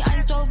without me,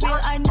 I'm so real,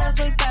 I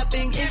never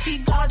capping. If he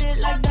got it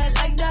like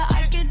that,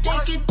 I can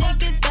take it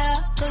there.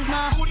 Cause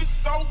my booty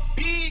so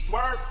big,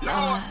 Lord,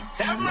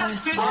 have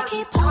mercy. I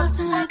keep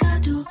pausing like I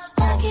do,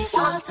 I keep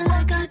pausing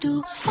like I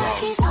do, I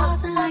keep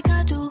pausing like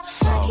I do,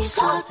 I keep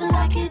pausing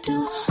like it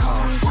do.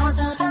 All these eyes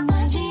up in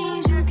my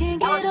jeans, you can't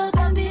get up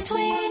in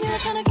between. You're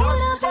tryna get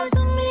up piece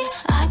of me,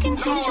 I can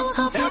teach you a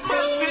couple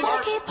things.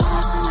 I keep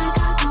pausing like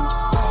I do,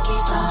 I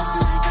keep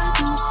pausing like I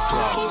do,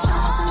 I keep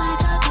pausing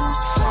like I do,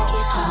 I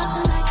keep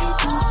pausing like it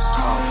do.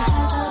 All these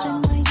eyes up in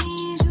my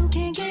jeans, you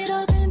can't get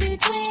up in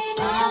between.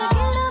 You're tryna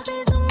get up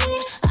piece of me,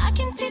 I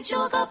can teach you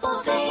a couple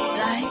things.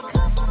 Like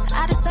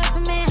how to surf a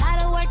man, how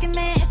to work a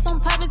man, it's on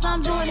purpose,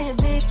 I'm doing it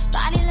big.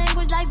 Body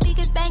language like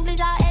speaking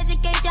Spanglish, I'll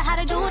educate you how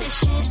to do this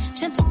shit.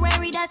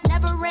 Temporary, that's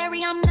never rare,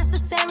 I'm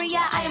necessary,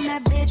 yeah, I am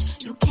that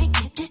bitch. You can't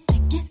get this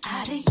thickness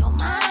out of your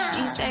mind.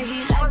 He say he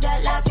like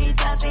that Laffy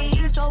Taffy,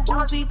 he so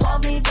goofy, call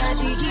me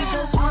daddy. He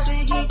go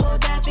stupid, he go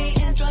daffy,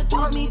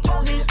 introduce me to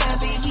his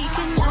pappy. He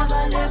can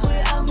never live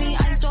without me,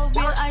 I'm so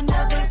real, I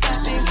never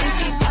capping. If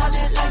he got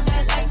it like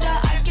that,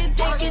 I can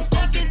take it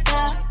there.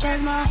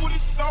 Cause my booty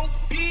so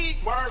big,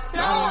 Lord,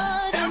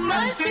 have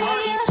mercy. I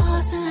keep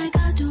pausing like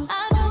I do, I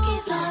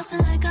keep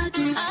flossing like I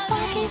do, I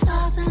keep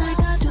saucing like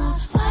I do,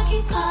 I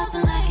keep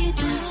causing like it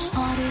do.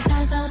 All these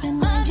eyes up in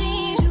my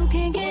jeans, you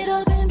can't get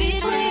up in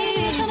between.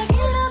 You're tryna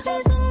get up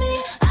piece of me,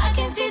 I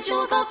can teach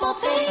you a couple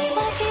things.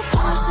 I keep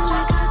pausing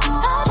like I do,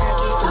 I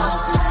keep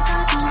flossing like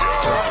I do,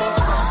 I keep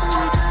saucing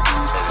like I do,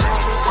 I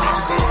keep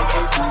causing like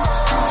it do.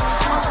 All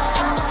these eyes up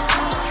in my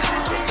jeans,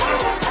 you can't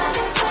get up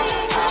in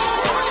between.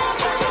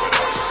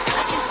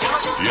 I can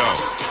teach you. Yo,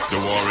 the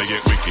war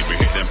get wicked, we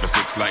hit them for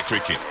 6 like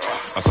cricket.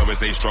 I saw we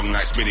stay strong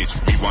like spinach.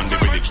 We won the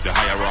village, the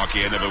hierarchy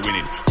ain't never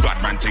winning.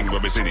 Bad man ting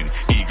where we sinning.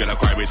 Eagle a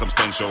cry with some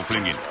stench show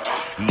flinging.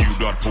 New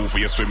blood pool for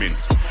your swimming.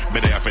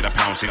 But they are for the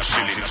pounds, it's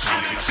shilling.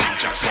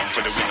 Jackpot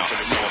for the winner.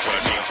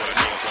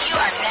 You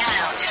are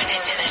now tuned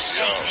into the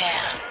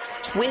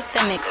Shakedown with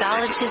the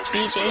mixologist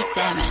DJ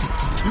 7.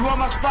 You want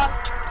my spot?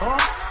 Huh?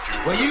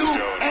 Well, you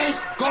ain't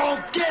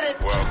gon' get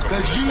it.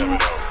 Cause you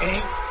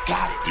ain't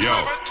got it. Yo,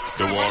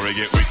 the war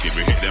get wicked,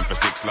 we hit them for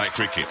 6 like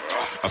cricket.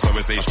 I saw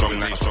we stay strong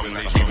like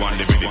we won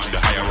the village, the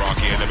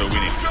hierarchy ain't never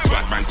winning.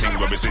 Bad man ting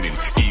where we sinning.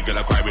 Eagle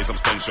a cry with some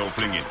stench show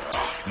flinging.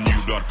 New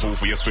blood pool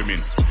for your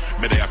swimming.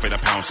 Me there for the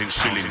pounds in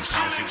shillings.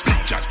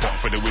 Jackpot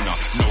for the winner.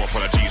 No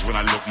apologies when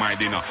I look my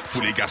dinner.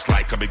 Fully gas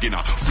like a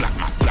beginner.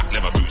 Black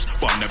leather boots,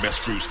 but I'm the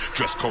best fruits.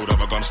 Dress code of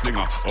a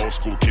gunslinger. Old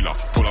school killer.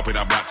 Pull up with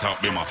a blacked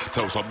out bimmer.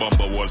 Toast a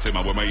bumper wall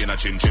simmer. With me in a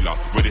chinchilla.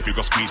 Ready if you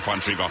got squeeze pan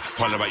trigger.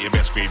 Holler at your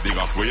best grave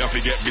digger. We have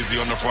to get busy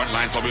on the front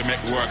line so we make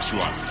works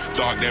run.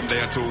 Dog them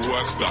there till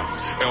work's done.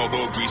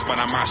 Elbow grease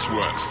pan and mash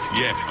works.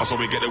 Yeah, that's how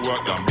we get the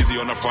work done. Busy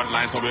on the front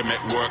line so we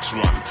make works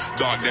run.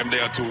 Dog them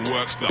there till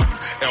work's done.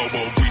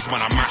 Elbow grease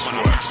pan and mash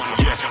works.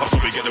 Yeah, that's how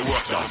we get the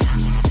work done.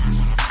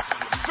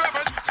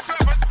 7.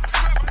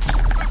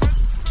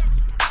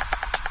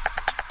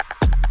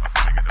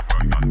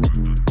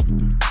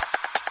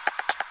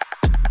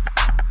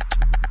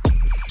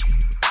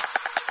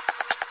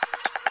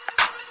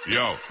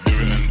 Yo, do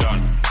it and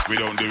done. We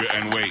don't do it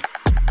and wait.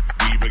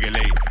 We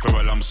regulate for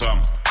a lump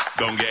sum.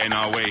 Don't get in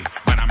our way.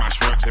 Man, I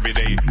mash works every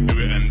day. Do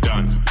it and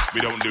done.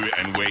 We don't do it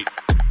and wait.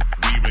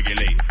 We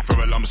regulate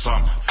for a lump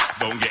sum.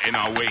 Don't get in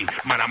our way.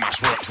 Man, I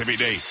mash works every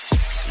day.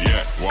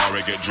 Yeah, war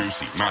get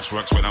juicy. Mash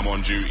works when I'm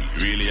on duty.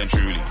 Really and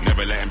truly.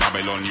 Never letting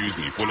Babylon use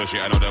me. Full of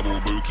shit, I know they're all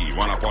bookie.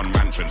 Run up on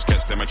mansions.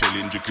 Catch them a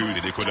chillin'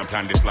 jacuzzi. They couldn't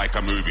plan this like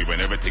a movie when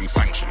everything's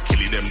sanctioned.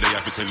 Killing them, they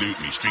have to salute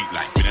me. Street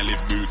life, we don't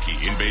live bookie.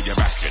 Invade your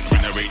bastion.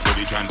 Renovate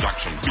body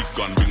transaction. Big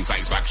gun brings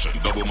satisfaction.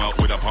 Double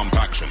melt with a pump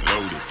action.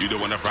 Loaded, you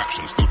don't want a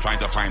fraction. Still trying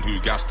to find who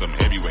gassed them.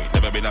 Heavyweight,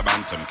 never been a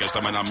bantam. Catch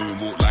them when I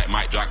moonwalk like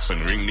Mike Jackson.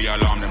 Ring the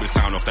alarm, then we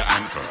sound off the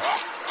anthem.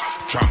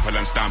 Trample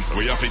and stamp.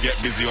 We have to get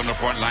busy on the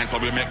front line so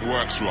we make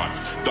works run.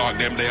 Dog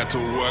them there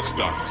till work's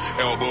done.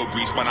 Elbow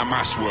grease, man, and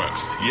mash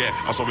works. Yeah,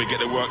 that's how we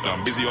get the work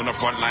done. Busy on the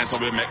front line so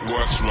we make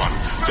works run.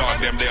 Dog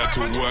them there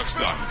till work's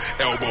done.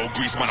 Elbow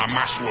grease, man, and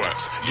mash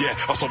works. Yeah,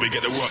 that's how we get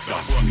the work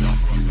done.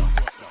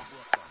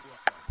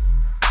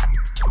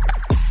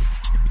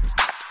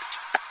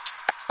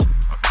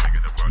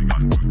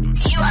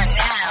 You are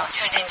now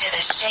tuned into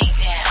the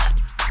Shakedown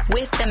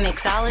with the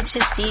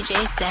mixologist DJ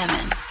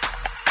 7.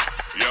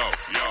 Yo.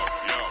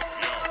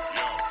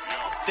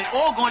 They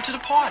all going to the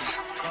party.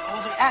 And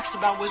all they asked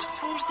about was,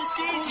 who's the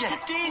DJ?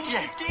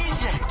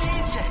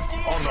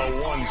 On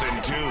the ones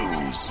and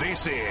twos,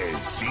 this is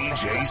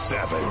DJ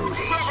 7.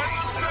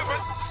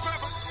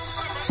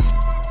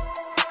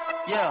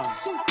 Yeah.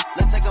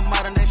 Let's take a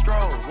modern day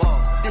stroll.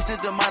 Whoa. This is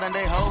the modern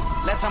day hoe.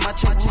 Last time I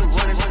checked, we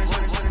running.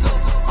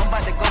 I'm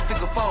about to go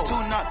figure four.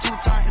 2 knock, 2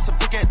 times, it's a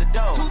brick at the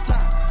door. 2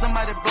 times.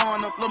 Somebody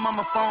blowing up, little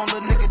mama phone,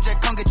 little nigga just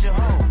come get your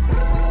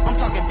hoe. I'm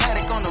talking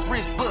paddock on the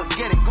wrist, book,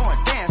 get it going,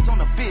 dance on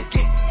the bit.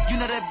 You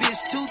know that bitch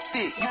too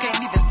thick, you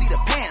can't even see the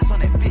pants on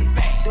that bitch.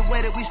 The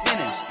way that we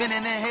spinning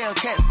in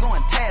Hellcats,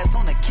 going tabs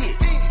on the kit.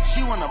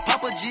 She wanna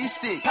pop a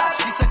G6,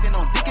 she sucking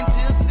on dick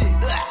until 6.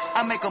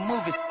 I make a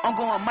movie, I'm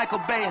going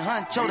Michael Bay,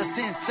 Huncho the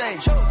Sensei.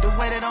 The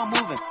way that I'm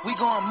moving, we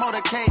going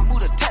motorcade,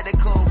 move the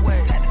tactical way.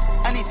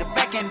 I need the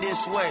back end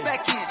this way,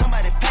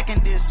 somebody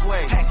packing this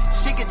way.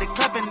 She get the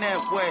clapping that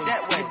way.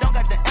 You don't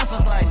got the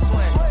answers like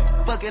sway.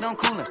 Fuck it, I'm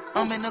coolin'.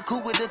 I'm in the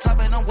coupe with the top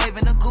and I'm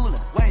waving the cooler.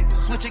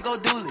 Switch it, go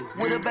dooley.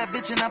 With a bad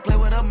bitch and I play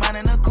with her mind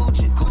and a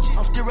coochie.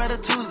 I'm still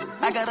ratatouille.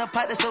 I got a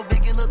pot that's so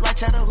big it look like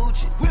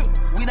Chattahoochee.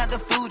 We not the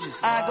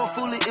Fugees. I go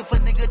fool it if a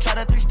nigga try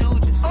the Three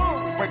Stooges.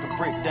 Break a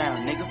brick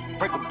down, nigga.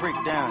 Break a brick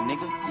down,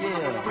 nigga.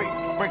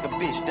 Yeah. Break a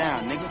bitch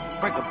down, nigga.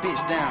 Break a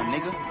bitch down,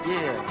 nigga.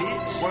 Yeah.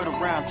 Bitch. Word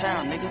around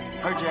town, nigga.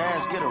 Heard your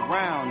ass get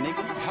around,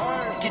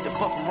 nigga. Get the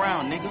fuck from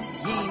round, nigga.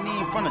 You ain't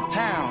even from the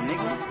town,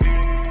 nigga.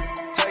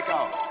 Take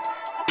off.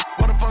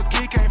 Where the fuck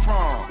he came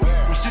from?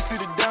 When she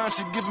sit it down,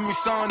 she giving me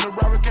sun. The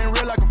robber came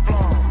red like a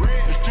plum.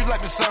 The street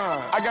like the sun.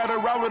 I got her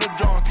ride with a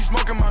drunk. He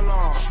smoking my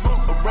lawn.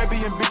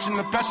 Arabian bitch in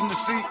the passenger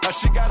seat. Like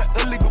she got an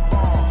illegal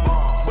bomb.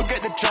 But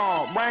get the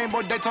charm.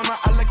 Rainbow Daytona,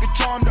 I like a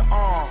charm to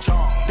arm.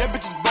 That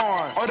bitch is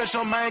born. Oh, that's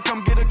your man,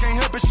 come get her, can't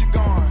help it, she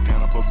gone.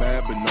 Count up a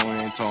bad, but no,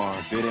 it ain't torn.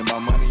 If it ain't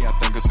my money, I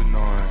think it's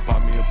annoying.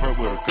 Pop me a perk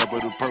with a cup of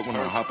the perk when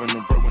I hop in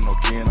the perk with no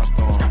key and I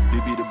storm.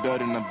 BB the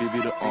belt and I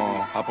BB the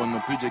arm. Hop on the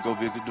PJ, go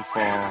visit the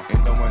farm.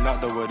 Ain't throwing out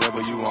though,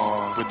 whatever you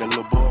want. Put that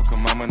little boy,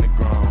 come I'm on the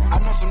ground.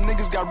 I know some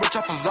niggas got rich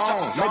off a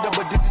zone. Made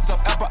double digits of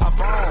Apple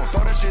iPhones.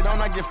 Throw that shit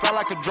on, I get fly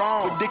like a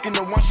drone. Put dick in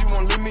the one, she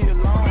won't leave me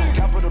alone.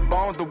 Cap of the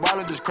bones, the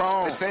wallet is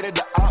chrome. They say that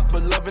the op,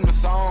 but loving the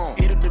song.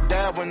 Eat up the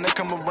dab when they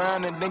come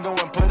around and then go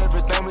and put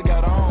everything we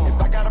got on.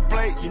 If I got a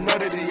plate, you know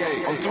that he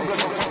ate. I'm too good,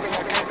 I'm talking,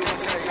 I can't be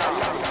safe.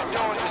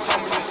 Doing this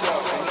on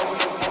myself.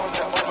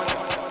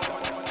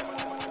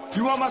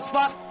 You want my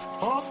spot?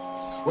 Huh?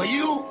 Well,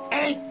 you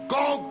ain't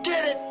gon'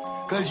 get it,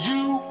 cause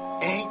you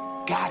ain't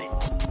got it.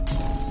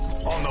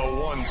 On the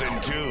ones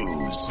and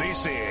twos,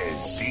 this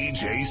is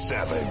DJ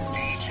 7.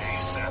 DJ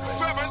 7.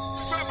 7.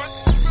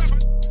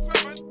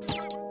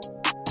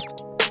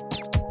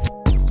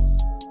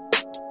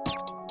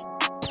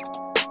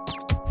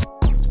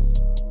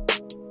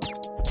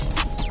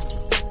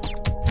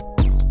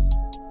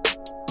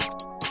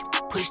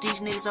 Push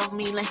these niggas off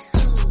me like,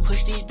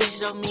 push these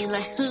bitches off me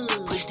like,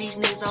 push these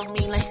niggas off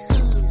me like,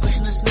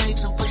 pushing the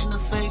snakes, I'm pushing the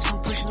fakes, I'm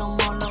pushing them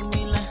all off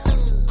me like,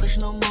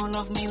 pushing them all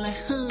off me like,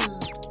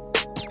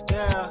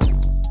 yeah.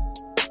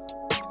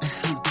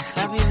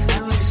 I be a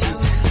man with the shit,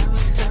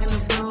 talking the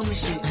broom and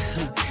shit,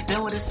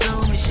 done with the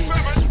soul and shit.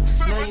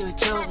 Know you a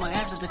joke, my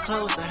ass is the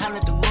close, I holler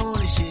at the moon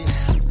and shit.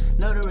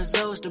 Know the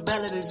results, the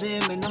ballot is in,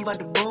 man, I'm about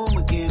to boom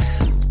again.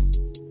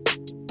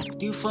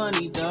 You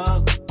funny,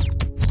 dog.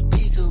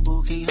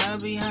 Can't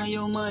hide behind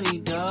your money,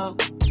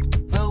 dog.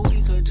 But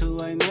we could too.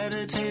 I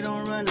meditate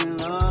on running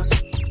lost.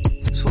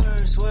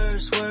 Swerve,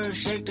 swerve, swerve,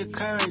 shake the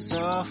currents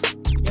off.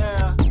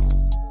 Yeah.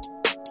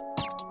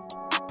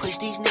 Push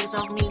these niggas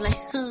off me like,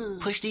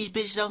 push these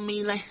bitches off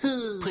me like,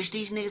 push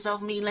these niggas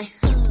off me like,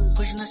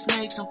 pushing the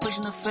snakes, I'm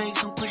pushing the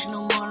fakes, I'm pushing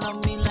them all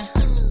off me like,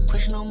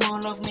 pushing them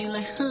all off me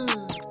like,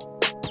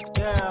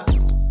 yeah.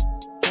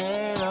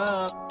 Head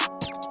up,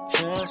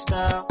 chest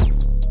out,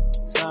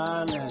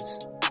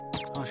 silence.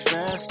 I'm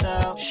stressed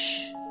out.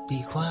 Shh,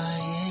 be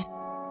quiet.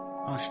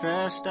 I'm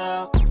stressed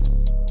out.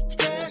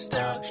 Stressed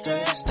out,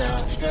 stressed out,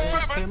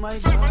 stressed. Hit my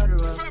daughter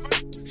up.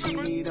 She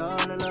need all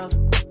the love.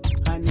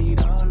 I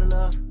need all the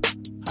love.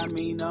 I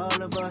mean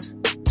all of us.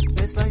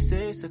 It's like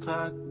 6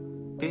 o'clock.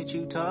 Bitch,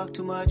 you talk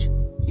too much.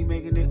 You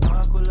making it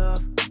awkward, love.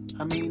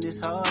 I mean,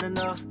 it's hard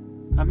enough.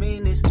 I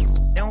mean, it's.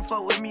 They don't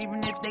fuck with me even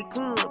if they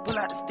could. Pull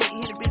out the stick,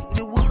 hit a bitch with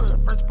the wood.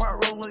 First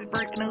part roll with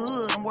break in the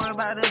hood. Don't worry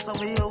about us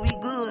over here, we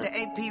good. The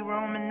AP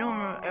Roman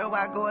numeral.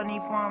 Everybody go, I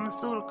need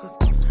pharmaceuticals.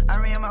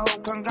 I ran my whole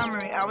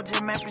conglomerate. I was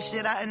just mapping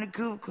shit out in the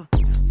cubicle.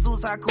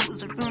 Suicide cool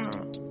is a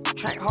funeral.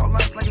 Track hard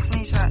lunch like a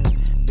slingshot.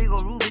 Big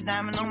ol' ruby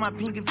diamond on my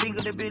pinky finger.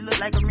 That bitch look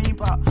like a mini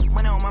pop.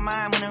 Money on my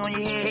mind, money on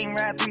your head. Can't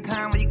ride 3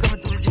 times when you coming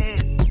through the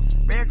jazz.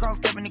 Red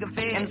Cross kept a nigga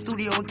fed. In the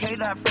studio with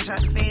K-Dot, fresh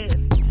out the feds.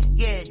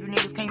 Yeah, you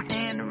niggas can't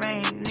stand the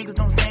rain. You niggas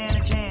don't stand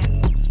a chance.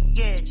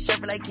 Yeah,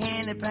 shuffle like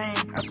candy paint.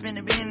 I spend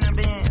the bin in the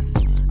bins.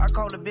 I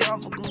call the bill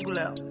off of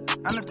Google out.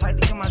 I'm the type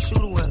to get my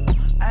shooter wet.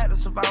 I had to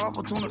survive off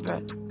a tuna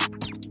pack.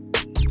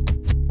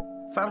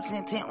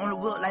 5% tent on the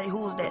wood, like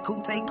who's that?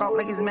 Cool take off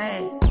like it's mad.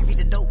 Beat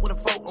the dope with a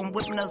fork, I'm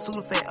whipping up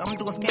Sudafed. I'm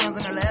doing scams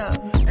in the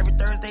lab. Every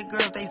Thursday,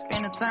 girls, they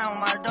spend the time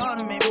with my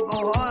daughter, man, we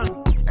go harder.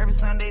 Every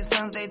Sunday,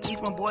 teach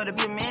my boy to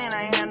be a man,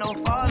 I ain't had no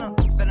father.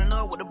 Fell in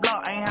love with the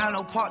block, I ain't had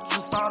no part,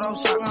 just sawed off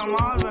shotgun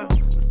Marvin.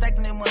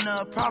 Stacking them on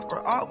the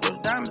proper artwork,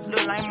 diamonds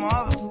look like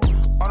marbles.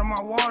 Out of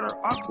my water,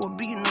 aqua,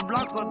 beating the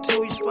block up till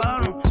we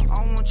spot them. I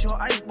don't want want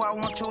your ice, boy, I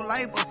want your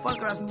life, but fuck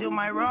it, I still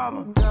might rob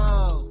him.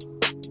 Go.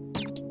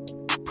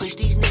 Push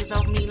these niggas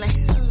off me like,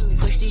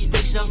 push these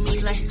bitches off me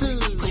like,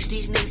 push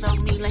these niggas off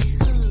me like,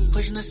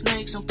 pushing the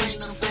snakes, I'm pushing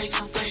the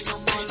fakes, I'm pushing them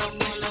all off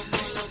me like,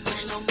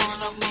 pushing them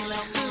all off me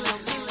like,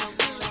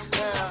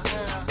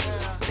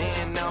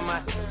 Leaning on my,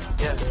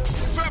 yeah.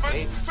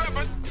 7.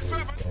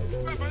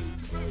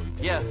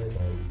 Yeah.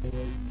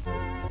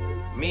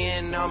 Me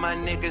and all my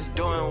niggas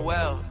doing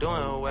well,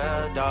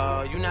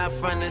 dawg. You not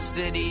from the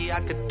city, I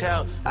could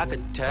tell,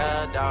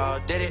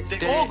 dawg. Did it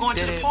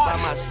by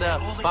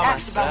myself,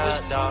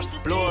 dawg.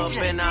 Blew up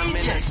and I'm in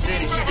the city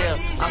still,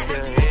 I'm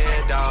still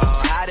here,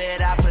 dawg. How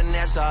did I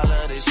finesse all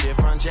of this shit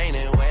from Jane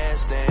and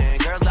Weston?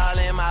 Girls all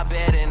in my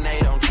bed and they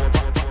don't trip.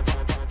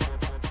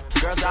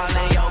 Girls all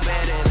in your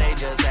bed and they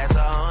just ask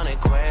 100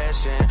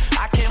 questions.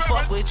 I can't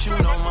fuck with you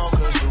no more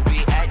cause you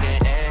be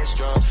acting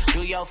extra.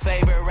 Do your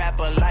favorite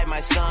rapper like my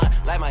son,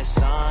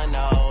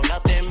 no.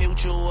 Nothing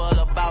mutual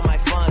about my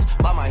funds,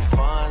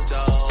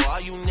 though.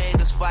 All you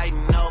niggas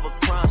fighting over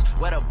crumbs,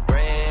 where the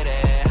bread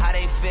at? How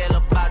they feel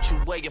about you,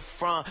 where you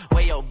from,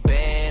 where your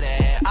bed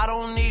at? I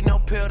don't need no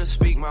pill to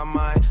speak my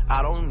mind,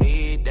 I don't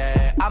need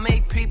that. I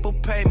make people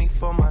pay me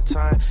for my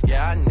time,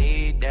 yeah, I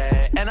need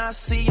that. And I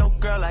see your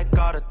girl like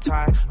all the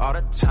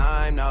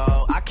time,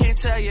 no. I can't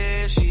tell you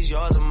if she's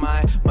yours or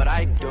mine, but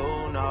I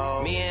do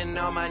know. Me and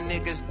all my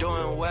niggas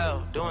doing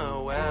well,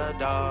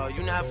 dawg.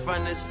 You not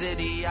from the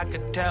city, I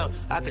could tell,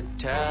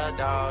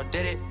 dawg.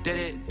 Did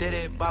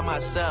it by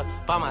myself,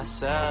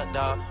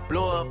 dawg.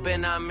 Blew up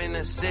and I'm in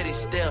the city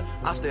still,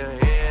 I'm still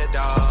here,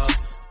 dawg.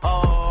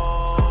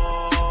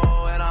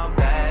 Oh, and I'm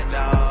back,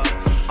 dawg.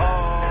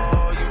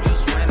 Oh, you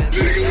just went and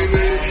took your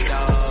bag,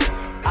 dawg.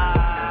 I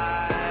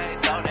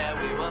thought that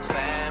we were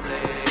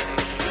family.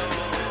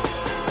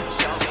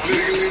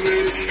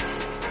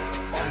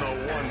 On the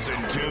ones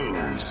and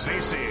twos,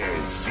 this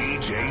is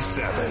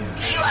DJ7.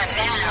 You are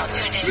now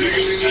tuned into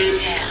the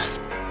Shakedown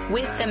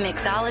with the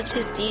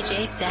mixologist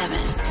DJ7.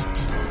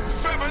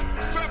 7.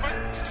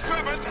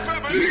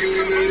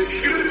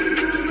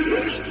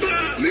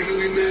 Nigga,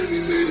 we made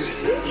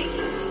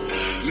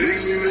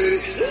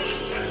it.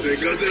 Thank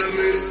God that I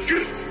made it.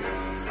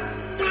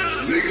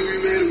 Nigga, we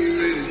made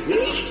it.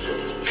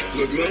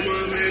 Look, mama,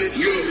 I made it.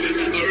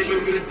 Look, I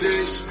remember the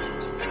days.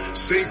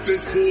 Same fit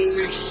 4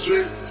 weeks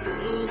straight.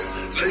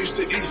 I used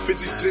to eat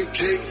 50-cent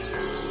cake.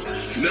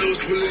 Now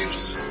it's for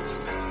leaves.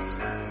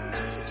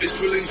 It's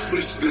for leaves for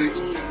the steak.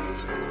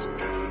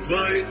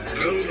 Buy it,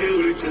 I don't care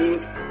what it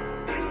called.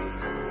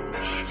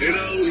 And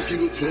I always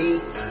keep a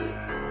pole.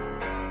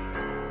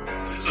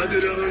 I did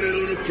 100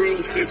 on the pro.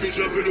 If you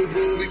drop in the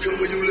room, we come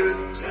where you live.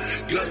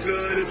 Glock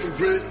 9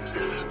 infrared.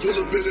 Pull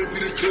up and empty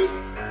the clip.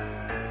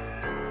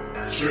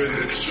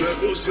 Dread, strap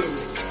on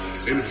something.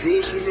 And the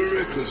floor's moving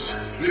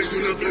reckless. Niggas do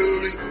not play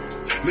with me.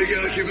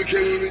 Nigga, I keep a K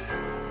with me.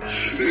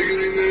 Nigga,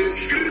 we made it.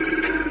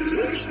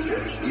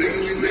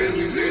 Nigga, we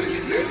made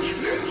it.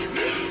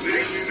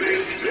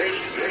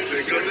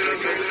 Thank God that I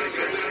made it.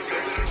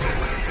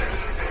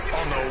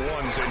 On the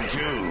ones and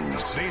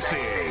twos, this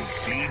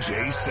is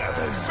DJ7.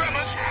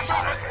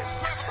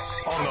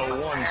 On the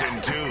ones and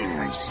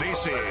twos,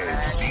 this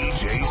is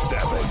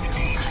DJ7.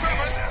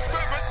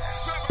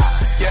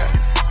 Yeah.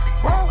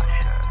 Whoa.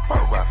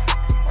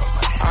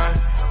 I'm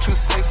too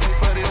sexy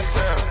for this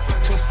girl,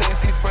 too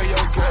sexy for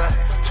your girl,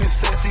 too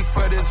sexy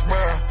for this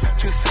world,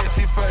 too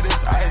sexy for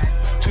this ice,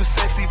 too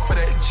sexy for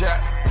that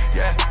jack.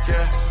 Yeah.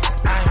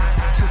 I'm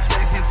too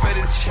sexy for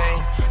this chain,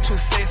 too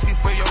sexy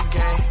for your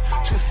game,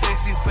 too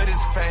sexy for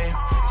this fame.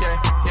 Yeah.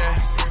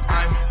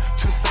 I'm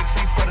too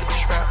sexy for the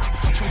trap,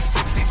 too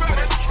sexy for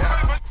that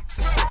cap,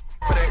 too sexy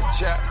for that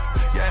jack.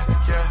 Yeah.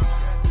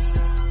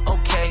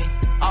 Okay,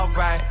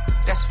 alright,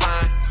 that's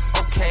fine.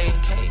 Okay,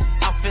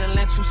 I'm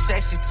feeling too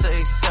sexy to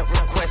accept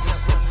requests,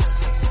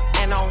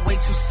 and I'm way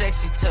too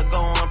sexy to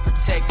go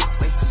unprotected.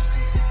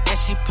 And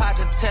she popped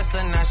a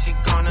Tesla, now she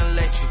gonna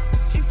let you.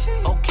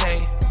 Okay,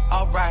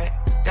 alright,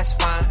 that's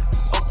fine.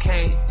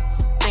 Okay,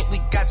 think we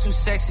got too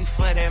sexy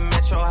for that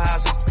metro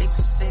housing.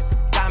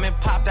 Diamond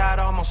popped out,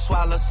 almost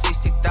swallowed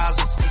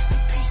 60,000.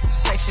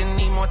 Section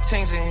need more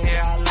things in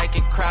here, I like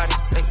it crowded.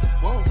 Hey,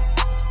 whoa.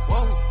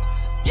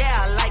 Yeah,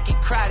 I like it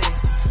crowded.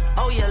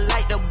 Oh, you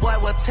like the boy?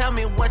 Well, tell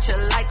me what you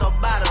like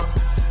about him.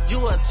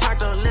 You a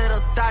turned a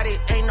little thotty,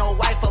 ain't no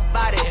wife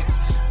about it.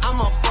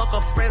 I'ma fuck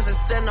her friends and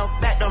send her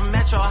back to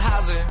metro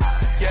housing.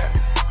 Yeah.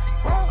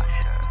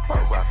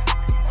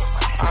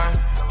 I'm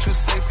too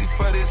sexy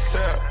for this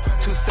girl,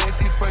 too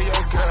sexy for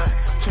your girl,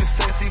 too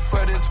sexy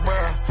for this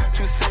world,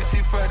 too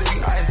sexy for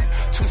this ice,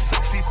 too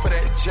sexy for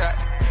that jack.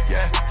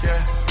 Yeah.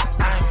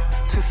 I'm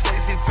too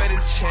sexy for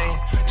this chain,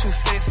 too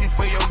sexy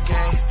for your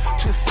game,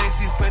 too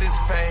sexy for this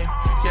fame.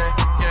 Yeah.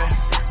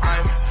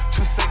 I'm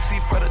too sexy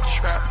for the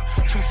trap,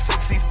 too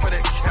sexy for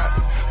that cap,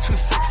 too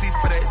sexy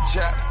for that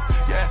jack.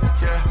 Yeah.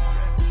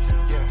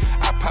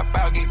 I pop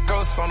out, get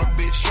ghosts on a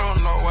bitch, you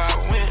don't know where I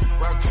went.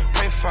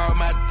 Pay for all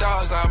my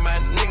dogs, all my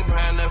niggas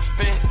behind the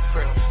fence.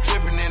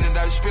 Dripping in it,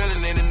 I was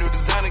spilling in the new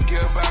designer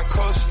gear by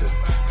Coaster.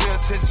 Pay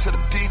attention to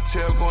the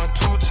detail, going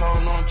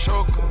two-tone on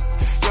choker.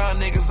 Young Young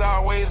niggas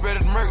always ready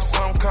to murk,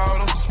 some call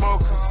them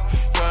smokers.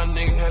 Young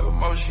nigga have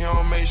emotion, you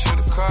don't make sure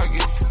the car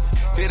gets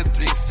hit a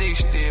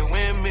 360,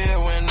 windmill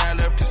when I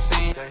left the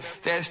scene.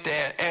 That's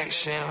that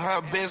action,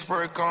 her best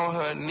work on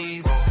her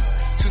knees.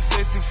 Too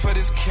sexy for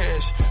this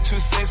cash, too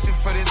sexy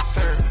for this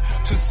serve,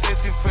 too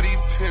sexy for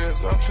these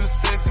pills, I'm too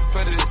sexy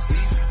for this.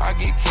 I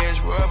get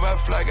cash wherever I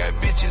fly, got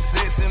bitches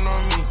sexing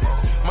on me.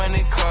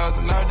 Money, cars,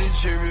 and all the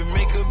jewelry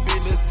make a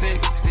bill of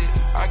sexy.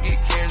 I get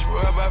cash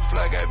wherever I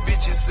fly, got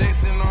bitches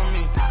sexing on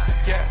me.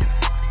 Yeah,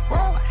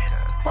 wow,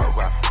 wow,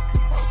 wow.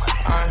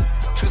 I'm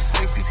too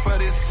sexy for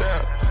this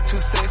syrup, too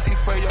sexy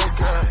for your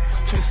girl,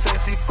 too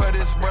sexy for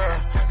this world,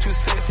 too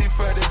sexy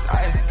for this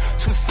ice,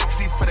 too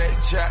sexy for that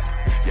jack.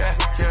 Yeah,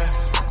 yeah.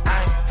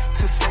 I'm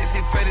too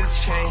sexy for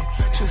this chain,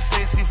 too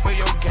sexy for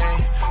your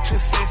game, too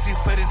sexy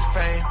for this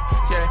fame.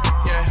 Yeah,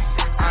 yeah.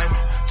 I'm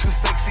too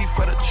sexy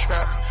for the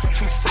trap,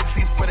 too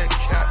sexy for that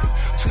cap,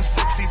 too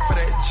sexy for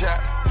that jack.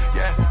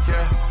 Yeah,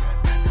 yeah.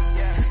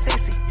 Too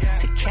sexy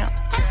to count,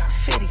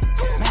 fitty,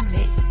 my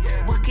neck,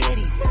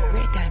 Bugatti,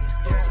 red diamonds,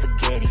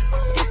 spaghetti.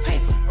 This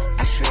paper,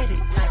 I shred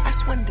it, I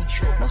swindle,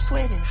 no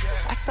sweating.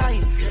 I saw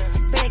you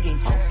begging,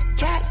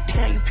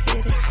 goddamn you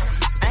pity.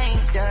 I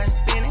ain't done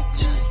spinning,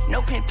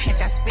 no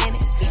pinch, I spin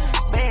it.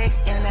 Bags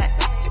in and out,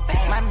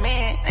 my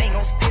man ain't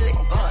gon' steal it.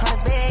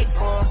 100 bags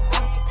for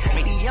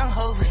make these young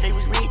hoes who say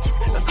was rich.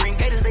 The green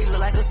gators, they look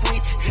like a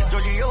switch.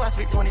 Georgia, yo, I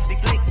spit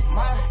 26 licks.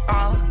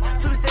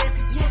 Too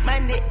sexy, my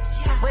neck,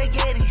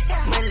 Bugatti,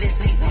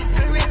 Melissa,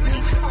 caress me,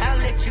 I'll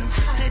let you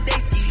today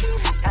ski.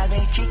 I've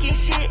been kicking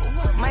shit,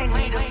 might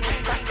need a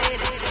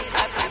prosthetic.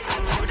 I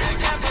put the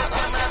jumper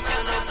on my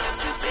pillow,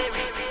 too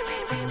very.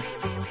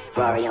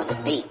 Barry on the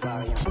beat.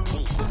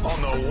 On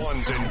the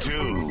ones and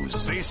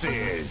twos, this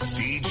is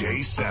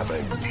DJ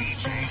 7.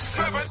 DJ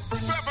 7.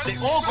 They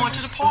all going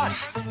to the party,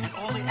 and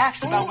all they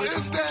asked about was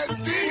is that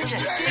DJ?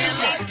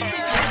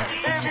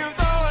 If you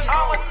throw it,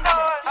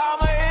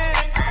 I'ma hit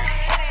it.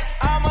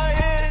 I'ma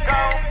hit it. Go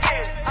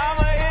get it.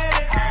 I'ma hit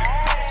it.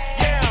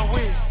 Yeah,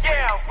 with.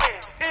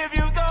 If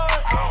you throw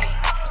it,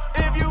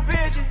 if you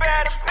pitch it,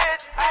 better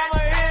pitch.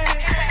 I'ma hit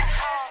it.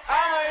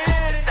 I'ma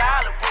hit it.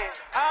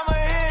 I'ma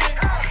hit it.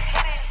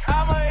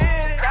 I'ma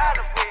hit it.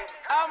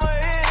 I'ma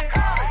hit it.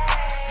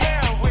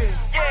 Yeah, with.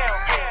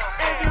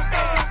 If you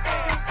throw it,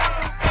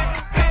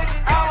 pitch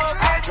it. I'ma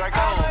pitch it.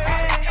 I'ma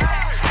hit it.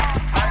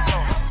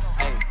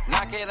 Hey,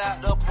 knock it out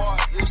the park.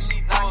 If she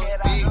throw it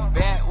big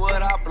bat,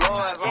 would I blow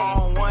it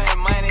on one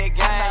money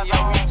gang? Yo,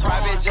 we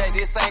private jet,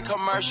 this ain't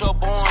commercial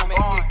born. Make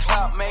it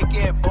clap, make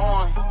it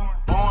born.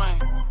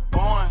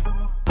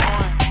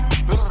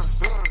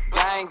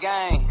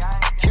 Gang.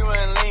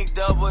 Cuban link,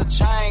 double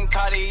chain,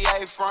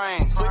 Cartier frame.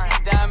 Put these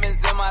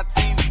diamonds in my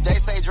TV. They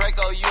say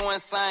Draco, you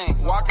insane.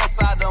 Walk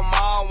inside the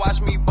mall,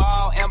 watch me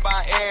ball and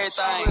buy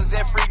everything. She was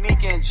in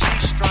Freak and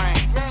G-string.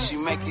 She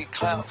make it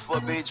clap for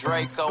Big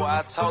Draco.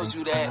 I told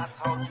you that.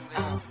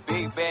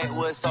 Big bad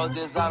with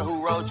soldiers out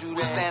who rode you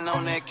that. Stand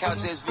on that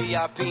couch, that's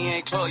VIP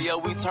and club. Yeah,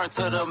 we turn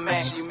to the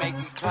max. She make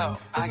it clap.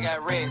 I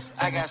got rest,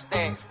 I got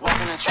stacks. Walk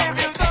in the trunk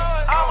that pack.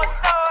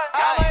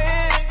 I'ma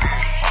hit it.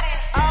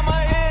 I'ma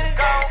hit it.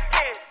 Go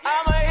get it.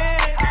 I'ma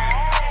hit it.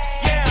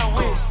 Yeah,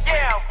 with.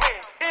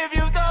 If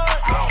you throw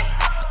it,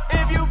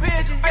 if you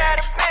pitch it,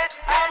 better pitch.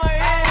 I'ma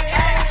hit it.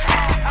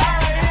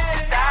 I'ma hit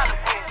it.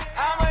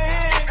 I'ma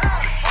hit it.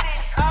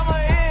 I'ma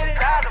hit it.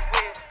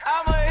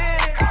 I'ma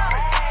hit it.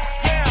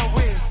 Yeah,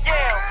 with.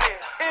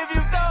 If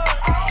you throw it,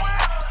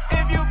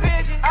 if you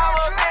pitch it,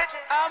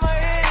 I'ma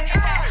hit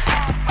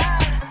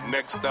it.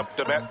 Next up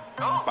to bet,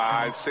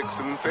 5, 6,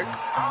 and 6.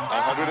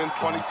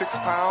 126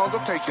 pounds will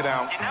take you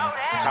down.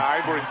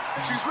 Ty Bree.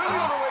 She's really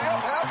on her way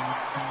up, Hef.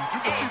 You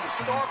can see the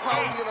star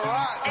quality in her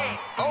eyes.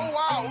 Oh,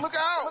 wow, look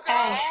out.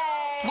 Ay,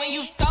 when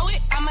you throw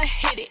it, I'ma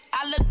hit it.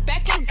 I look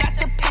back and got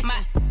the pick.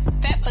 My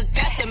fat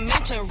forgot to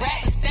mention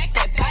rat stack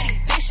that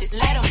body vicious.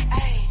 Let 'em,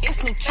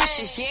 it's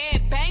nutritious. Yeah,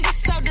 bang,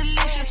 it's so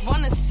delicious.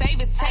 Wanna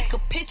save it, take a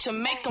picture,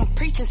 make 'em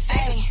preach and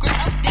say the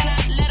scripture. Then I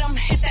let 'em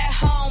hit that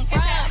home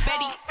run.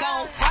 Betty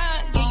gon'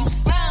 run, give you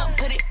some,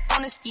 put it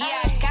on his.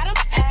 Yeah, I got 'em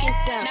acting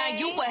dumb. Now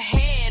you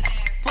ahead,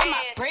 where my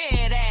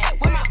bread at?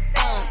 Where my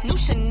new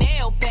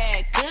Chanel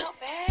bag? Good,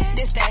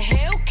 this that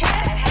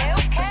Hellcat.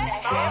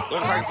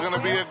 Looks like it's gonna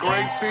be a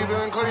great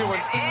season in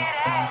Cleveland.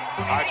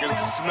 I can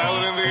smell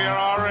it in the air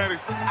already.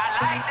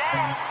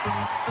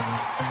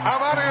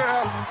 I'm out of here,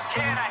 Hef.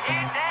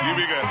 You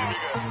be good.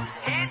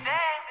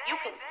 You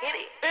can hit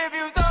it. If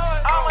you throw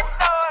it,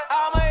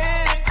 I'ma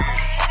hit it.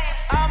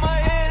 I'ma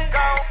hit it.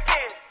 Go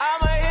get it.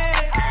 I'ma hit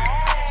it.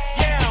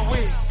 Yeah,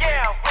 with.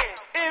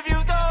 If you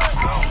throw it,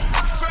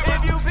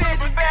 if you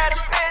pitch it,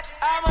 better pitch.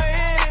 I'ma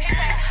hit it.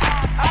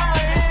 I'ma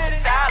hit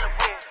it.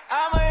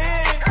 I'ma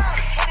hit it.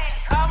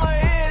 I'ma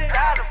hit it.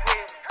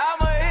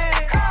 I'ma hit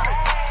it.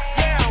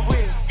 Yeah,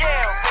 with.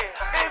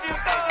 If you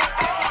throw it,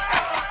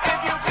 if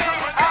you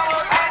pitch it, I'ma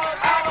hit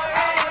it.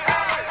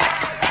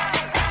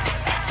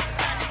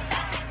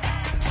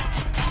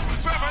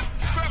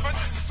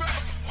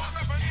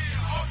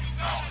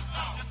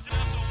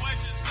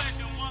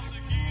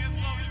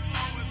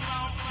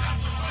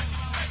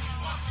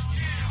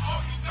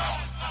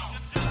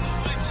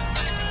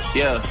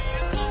 Yeah.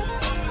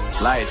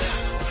 Life.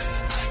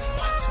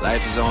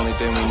 Life is the only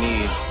thing we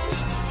need.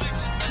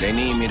 They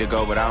need me to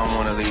go, but I don't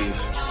wanna leave.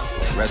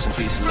 Rest in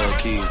peace, Lil'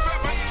 Keith.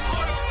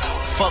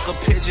 Fuck a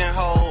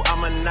pigeonhole,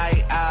 I'm a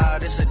night owl,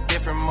 it's a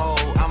different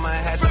mode. I'ma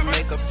have to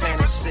make a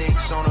painted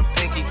 6 on a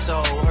pinky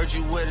toe. Heard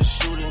you with a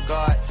shooting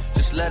guard,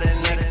 just let it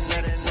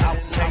I'll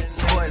take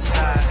court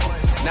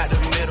side, not the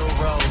middle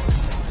road.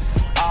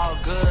 All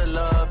good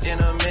love in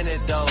a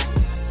minute though.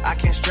 I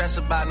can't stress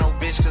about no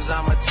bitch cause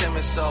I'm a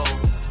timid soul.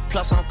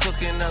 Plus I'm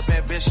cooking up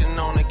ambition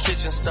on the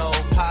kitchen stove.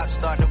 Pot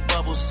start to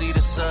bubble, see the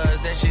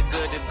suds, that shit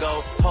good to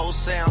go. Whole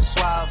sound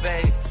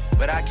suave,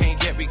 but I can't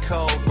get me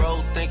cold. Bro,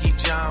 think he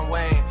John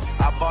Wayne.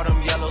 I bought them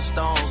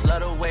Yellowstones,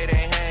 love the way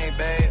they hang,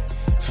 babe.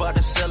 For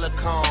the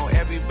silicone,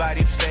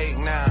 everybody fake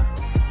now.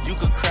 You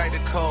could crack the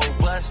code,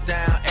 bust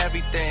down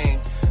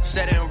everything.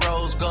 Set in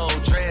rose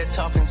gold, dread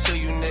talking to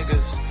you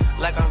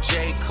niggas like I'm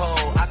J.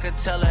 Cole. I could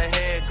tell her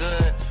head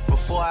good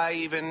before I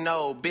even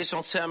know. Bitch,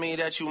 don't tell me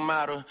that you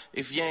model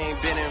if you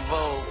ain't been in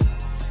vogue.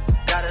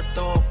 Gotta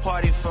throw a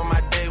party for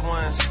my day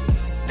ones.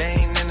 They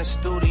ain't in the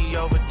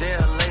studio, but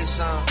they'll lay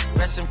some.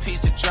 Rest in peace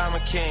to Drama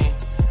King.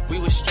 We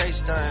was straight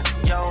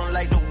stunned. Y'all don't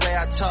like the way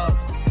I talk.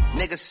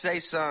 Niggas say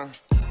something.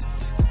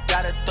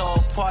 Gotta throw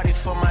a party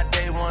for my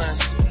day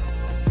ones.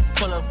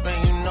 Pull up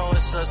and you know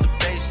it's us, the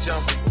bass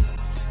jumping.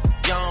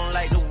 Y'all don't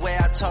like the way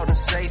I talk and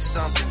say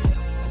something.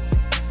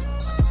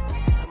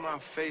 My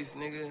face,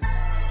 nigga.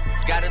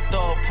 Gotta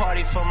throw a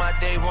party for my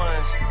day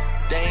ones.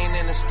 They ain't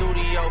in the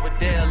studio, but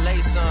they'll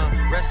lay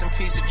some. Rest in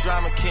peace to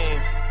Drama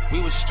King.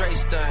 We was straight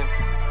stunned.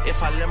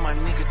 If I let my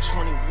nigga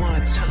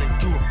 21 tell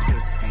it, you a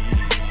pussy.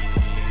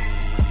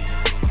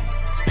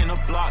 Spin a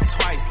block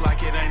twice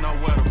like it ain't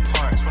nowhere to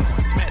park.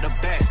 Smack the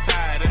back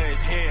side of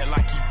his head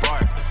like he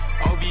bark.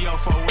 OVO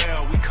for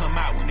well, we come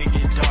out when it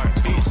get dark.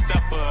 Big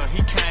stepper,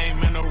 he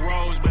came in the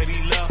rose, but he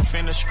left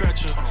in the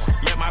stretcher.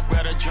 Let my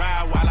brother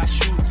drive while I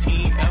shoot,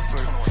 team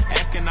effort.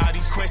 Asking all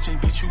these questions,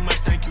 bitch, you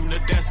must think you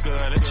Nadeska.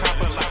 The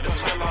chopper like the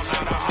fell on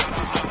out of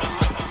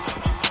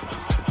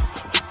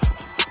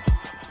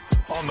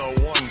On the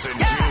ones and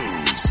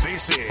twos,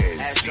 this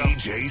is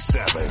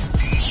DJ7.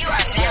 You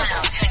are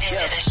now tuned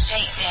into the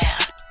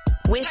Shakedown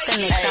with the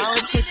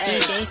mixologist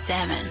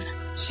DJ7.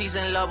 She's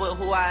in love with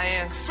who I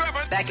am.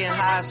 Back in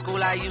high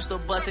school, I used to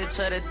bust it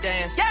to the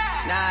dance.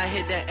 Now I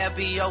hit the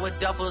FBO with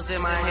duffels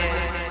in my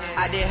hand.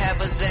 I did have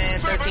a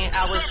Zan, 13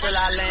 hours till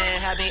I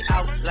land. Had me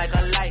out like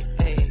a light,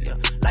 hey,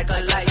 like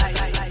a light,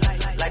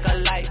 like a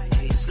light.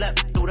 Hey,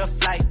 slept through the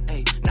flight,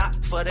 hey, not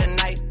for the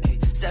night. Hey,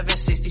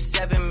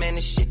 767, man,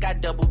 this shit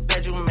got double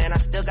bedroom, man. I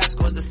still got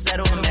scores to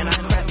settle, man. I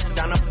crept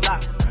down the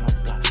block,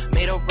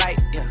 made a right,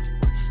 yeah.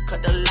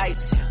 Cut the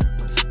lights, yeah.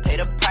 Pay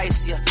the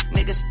price, yeah.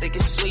 Niggas think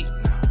it's sweet.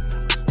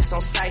 It's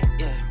on sight,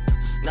 yeah.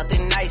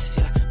 Nothing nice,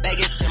 yeah.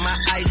 Baggage in my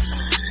ice,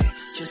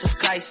 Jesus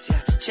Christ,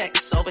 yeah.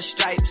 Checks over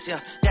stripes, yeah.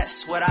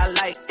 That's what I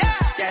like, yeah.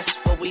 That's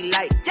what we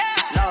like,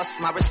 yeah.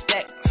 Lost my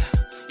respect,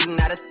 you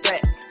not a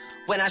threat.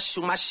 When I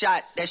shoot my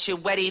shot, that shit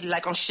wetty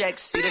like on Shaq.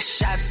 See the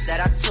shots that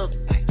I took,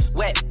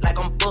 wet like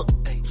on Book,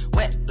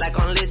 wet like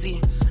on Lizzie.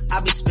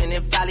 I be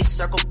spinning valley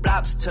circle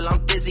blocks till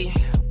I'm busy.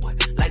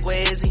 Like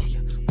where is he?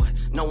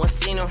 No one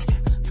seen him.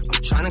 I'm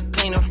tryna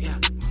clean him, yeah.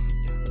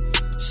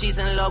 She's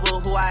in love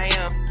with who I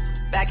am.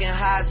 Back in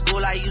high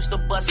school, I used to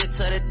bust it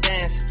to the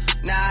dance.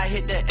 Now I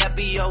hit the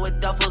FBO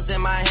with duffels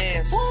in my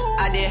hands.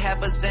 I did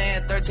half a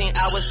Zan, 13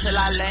 hours till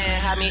I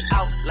land. Had me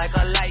out like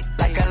a light,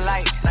 like a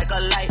light, like a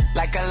light,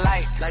 like a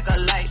light, like a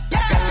light,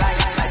 like a light,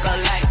 like a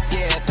light.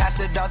 Yeah,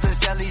 Pastor Dawson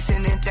Sally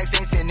sending texts,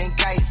 ain't sending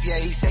kites. Yeah,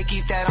 he say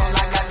keep that on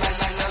like I say.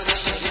 I know this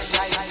shit is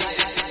right.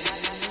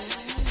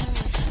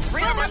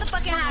 Real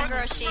motherfucking hot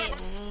girl shit.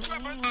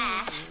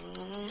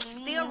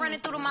 Still running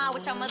through the mall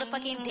with your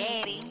motherfucking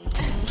daddy.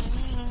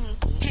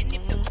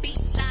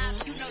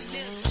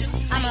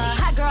 I'm a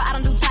hot girl, I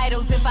don't do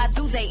titles. If I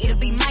do date, it'll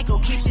be Michael.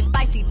 Keep shit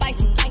spicy,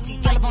 spicy, spicy.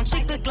 Telephone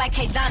chick look like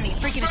K. Donnie.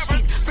 Freaking the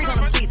sheets, freak on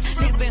the beats.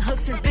 Niggas been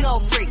hooked since big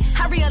old freak.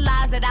 I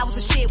realized that I was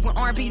a shit when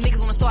R&B niggas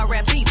wanna start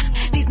rap beef.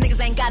 These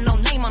niggas ain't got no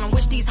name on them.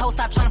 Wish these hoes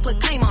stop trying to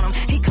put claim on them.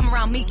 He come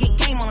around me, get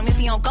game on him. If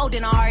he don't go,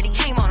 then I already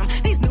came on him.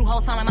 These new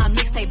hoes sound like my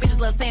mixtape. Bitches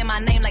love saying my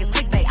name like it's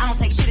clickbait. I don't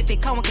take shit if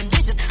it come with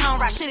conditions. I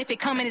don't rock shit if it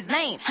come in his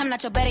name. I'm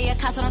not your better, your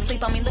cops, so don't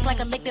sleep on me. Look like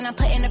a lick, then I'm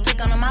putting a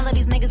freak on them. All of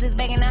these niggas is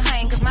begging to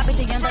hang. Cause my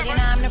bitch a young thug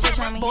and I'm the rich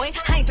on me. Boy,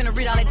 I ain't finna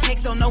read all that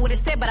text, don't know what it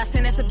said, but I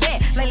sent it to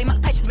bed. Lately, my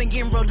patience been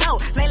getting real low.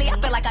 Lately, I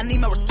feel like I need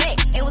more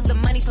respect. It was the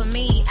money for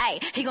me,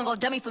 ayy. He gon' go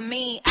dummy for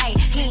me, ayy.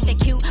 He ain't that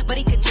cute, but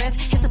he could dress.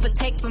 He's to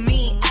protect for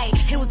me,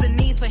 ayy. It was the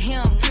needs for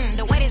him,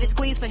 the way that it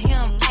squeezed for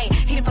him, ayy.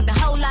 He done fucked a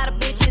whole lot of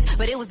bitches,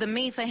 but it was the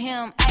me for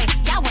him, ayy.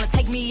 Y'all wanna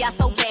take me out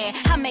so bad.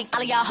 I make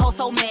all of y'all hoes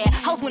so mad.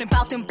 Hoes went and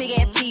bought them big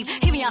ass teeth.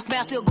 Even y'all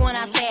smell still going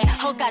outside.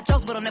 Hoes got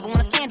jokes, but don't never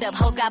wanna stand up.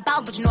 Hoes got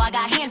balls, but you know I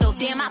got handles.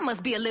 Damn, I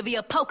must be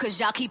Olivia Pope, cause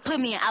y'all keep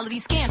putting me in all of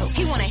these scandals.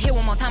 He wanna hear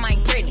one more time, I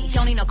ain't Britney.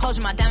 Don't need no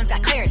closure, my diamonds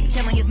got clarity.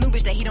 Telling his new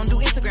bitch that he don't do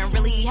Instagram.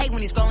 Really, he hate when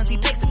he's scrolling, see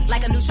pics of me.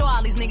 Like a new show,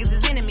 all these niggas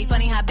is into me.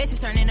 Funny how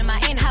bitches turn into my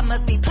enemy. I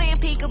must be playing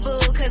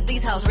peekaboo, cause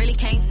these hoes really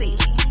can't see.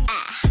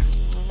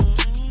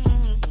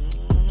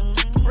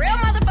 Real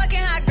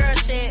motherfucking hot girl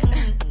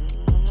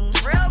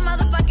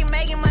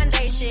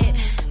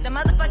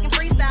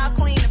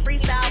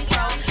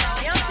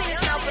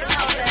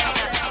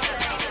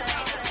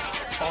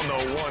On the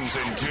ones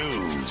and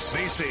twos,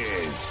 this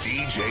is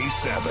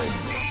DJ7.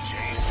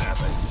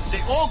 DJ7.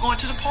 They all going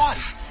to the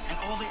party, and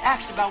all they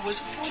asked about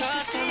was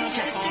Just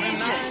DJ.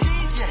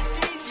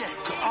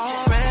 could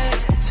already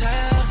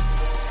tell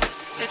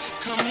that you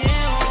come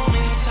here home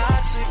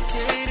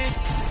intoxicated.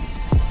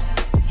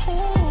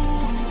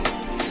 Ooh,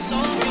 so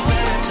you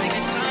better take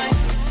your time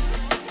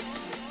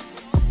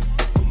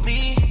with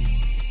me.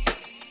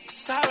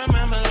 'Cause I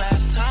remember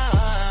last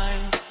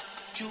time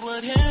you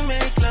wouldn't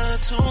make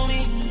love to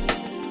me.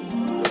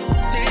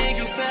 Then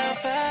you fell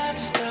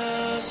fast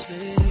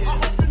asleep.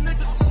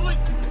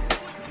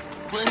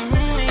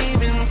 Wouldn't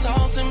even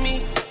talk to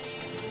me.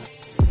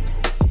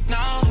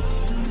 No.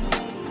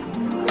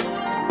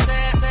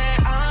 Say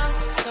I'm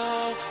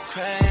so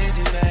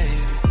crazy,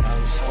 baby.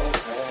 I'm so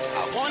crazy.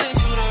 I wanted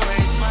you to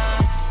raise my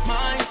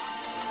mind.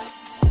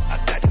 I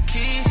got the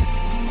keys.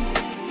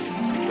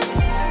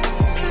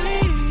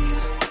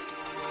 Please,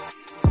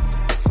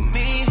 for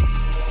me,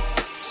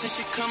 since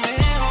you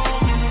coming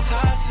home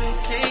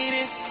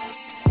intoxicated.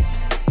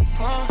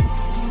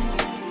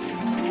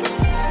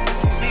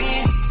 For me,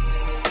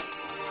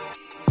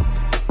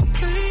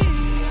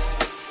 please,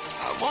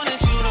 I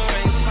wanted you to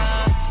raise my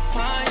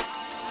mind.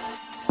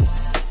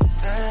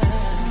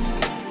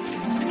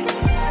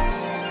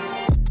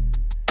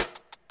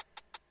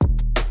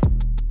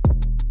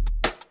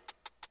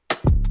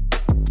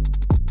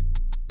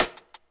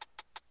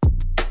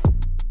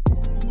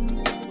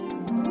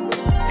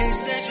 They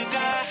said you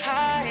got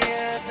high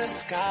as the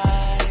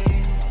sky,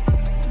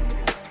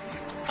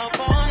 up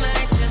all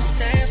night just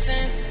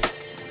dancing.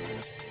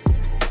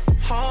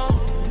 Oh,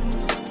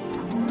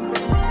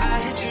 I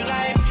hit you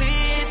like,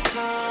 please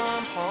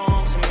come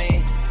home to me.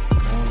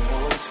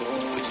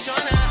 But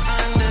you're not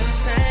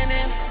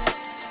understanding.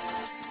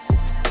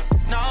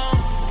 No,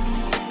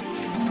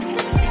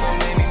 you gon'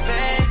 make me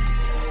beg,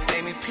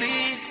 make me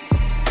plead.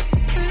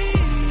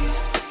 Please,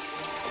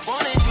 I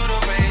wanted you to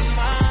raise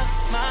my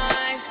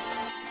mind.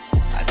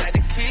 I got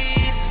the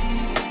keys.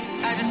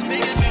 I just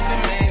figured you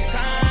could make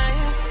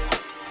time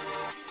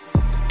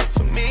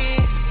for me.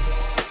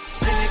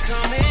 Since you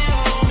coming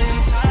home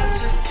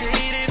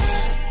intoxicated.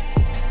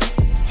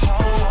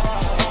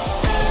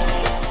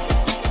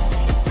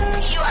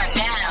 You are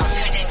now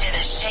tuned into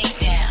the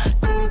Shakedown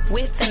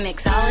with the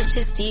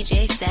mixologist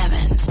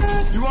DJ7.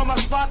 You on my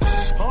spot?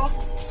 Huh?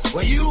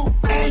 Well, you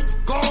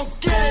ain't gon'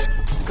 get it,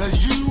 'cause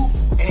you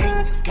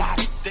ain't got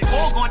it. They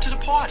all going to the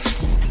party,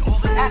 and all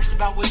they asked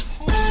about was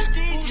who's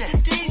the DJ.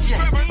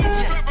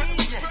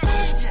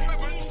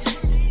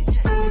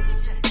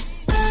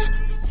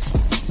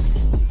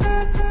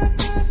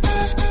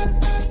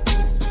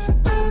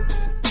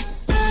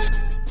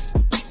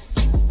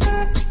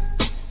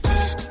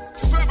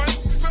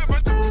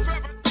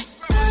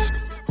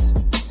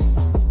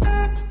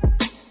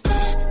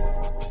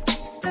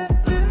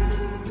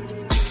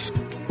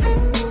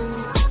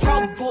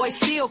 Broke boy,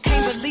 still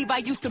can't believe I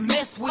used to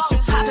mess with you.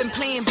 I've been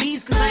playing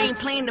bees 'cause I ain't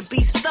playing to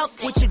be stuck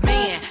with you,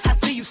 man. I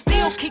see you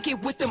still kick it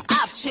with them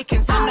op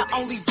chickens. I'm the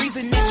only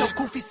reason that your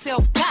goofy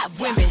self got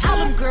women. All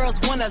them girls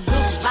wanna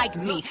look like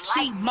me.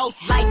 She most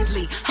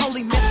likely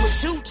only mess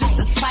with you just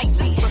to spite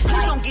me. But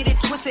please don't get it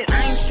twisted,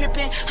 I ain't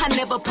tripping. I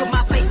never put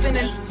my faith in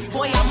it.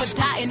 Boy, I'ma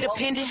die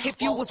independent.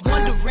 If you was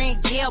wondering,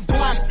 yeah, boy,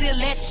 I'm still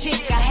that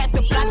chick. I had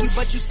to block you,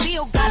 but you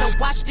still gotta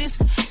watch this.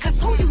 'Cause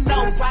who you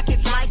know rock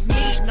it like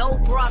me? No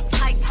bra,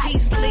 tight tee,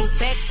 slick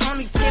back,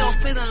 ponytail,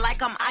 feeling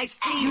like I'm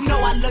iced tea. You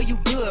know I love you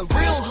good,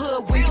 real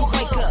hood when you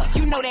wake up.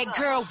 You know that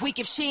girl weak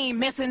if she ain't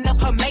messing up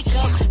her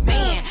makeup.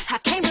 Man, I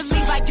can't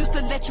believe I used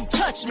to let you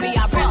touch me.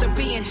 I'd rather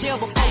be in jail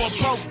before a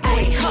broke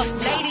boy cuff.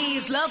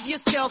 Ladies, love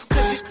yourself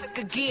 'cause it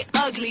could get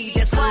ugly.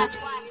 That's why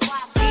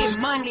I get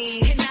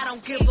money and I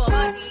don't give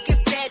a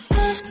if that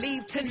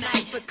leave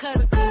tonight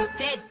because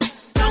that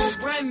don't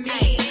run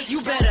me.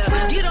 You better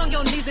get on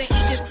your knees and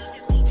eat this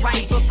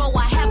right before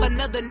I have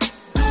another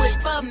do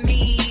it for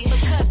me.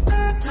 Because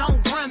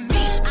don't run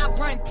me, I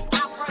run.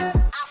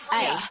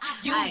 Ayy,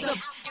 use a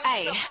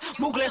ayy,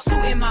 Mugler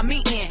suit in my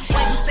meeting.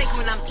 Why you steak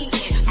when I'm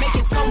eating?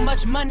 Making so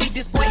much money,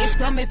 this boy is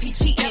dumb if he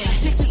cheating.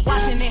 Chicks is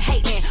watching and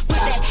hating, put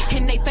that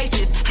in their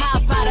faces. How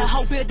about a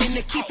whole building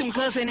to keep them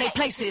guns in their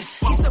places?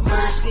 He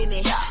submerged in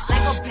it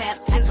like a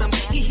baptism.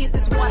 He hit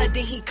this water,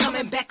 then he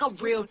coming back a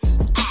real.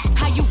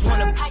 How you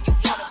wanna,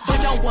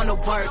 but don't wanna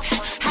work?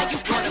 How you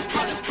wanna,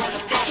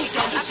 that you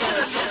don't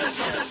deserve?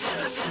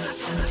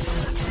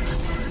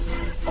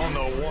 On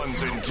the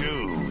ones and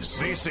twos,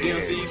 this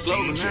is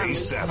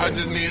DJ7. I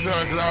just need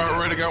her because I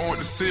already got one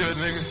to seal,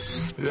 nigga.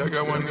 Yeah, I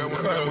got one to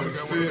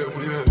seal.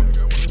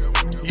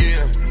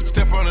 Yeah,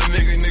 step on a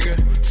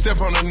nigga.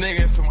 Step on a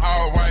nigga, some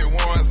all white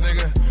ones,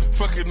 nigga.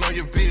 Fucking on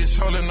your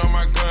bitch, holding on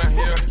my gun,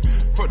 yeah.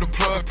 Put the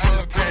plug, pay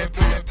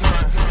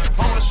time.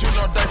 I wanna shoot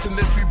no dice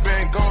unless we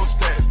bang gold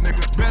stacks,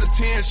 nigga. Better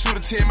 10, shoot a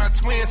 10, my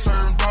twin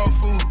serving dog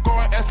food.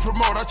 Going as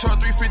promote, I charge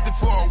 $350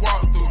 for a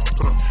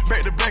walkthrough.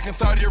 Back to back in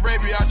Saudi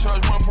Arabia, I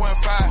charge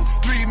 1.5.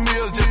 3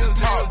 meals just to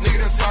talk, nigga,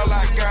 that's all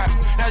I got.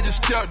 I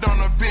just stepped on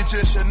a bitch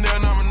at Chanel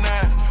number 9.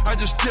 I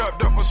just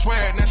stepped up for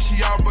swag, now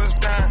she all bust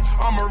down.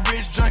 I'm a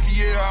rich junkie,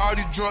 yeah, all all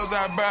these drugs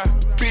I buy.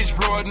 Bitch,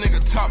 blow a nigga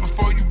top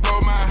before you blow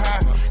my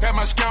high. Got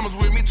my scammers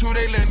with me too,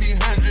 they let these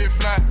 100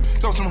 fly.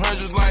 Throw some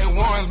hundreds like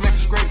ones, make a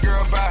straight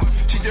girl buy.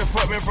 She just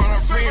fucked me in front of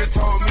her friends,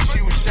 told me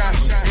she was shy.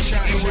 And she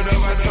did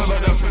whatever I told her,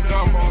 that's a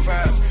Dumbo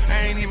vibe. I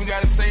ain't even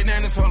gotta say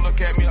nothing, this hoe look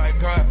at me like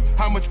God.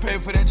 How much you pay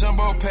for that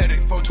jumbo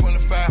paddock?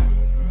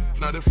 $425.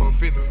 Nah, this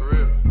 $450 for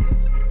real.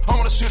 I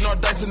wanna shoot no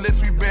dice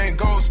unless we bang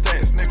gold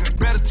stacks, nigga.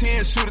 Bet a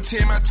 10, shoot a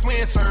 10, my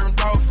twin serving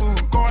dog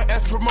food. Going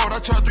as promote, I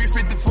charge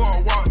 $350 for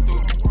a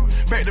walkthrough.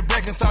 Back to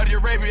back in Saudi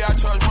Arabia, I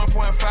charge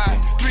 1.5.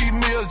 3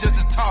 meals just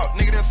to talk,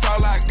 nigga, that's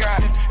all I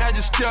got. I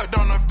just stepped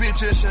on a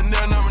bitch at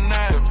Chanel number 9.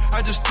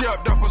 I just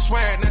stepped up for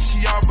swag, now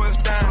she all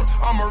bust down.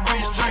 I'm a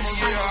rich drinker,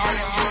 yeah, all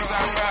these drugs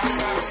I buy.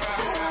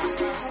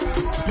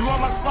 You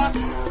want my spot?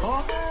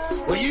 Huh?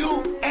 Well,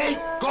 you ain't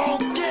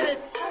gon' get it,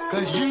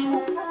 cause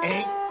you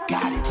ain't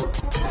got it.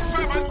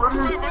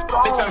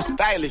 Bitch, I'm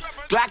stylish.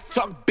 Glock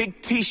talk,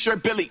 big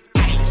t-shirt, Billy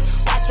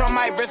Eilish. Watch on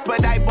my wrist,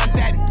 but I want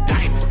that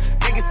diamond.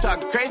 Niggas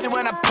talk crazy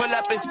when I pull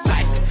up in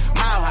sight.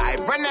 Mile high,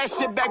 run that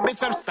shit back,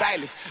 bitch, I'm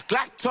stylish.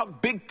 Glock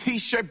talk, big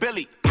t-shirt,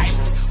 Billy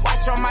Eilish.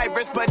 Watch on my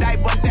wrist, but I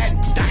want that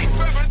diamond.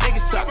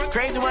 Niggas talk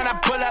crazy when I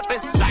pull up in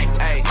sight.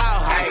 Mile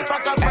high,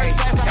 fuck up first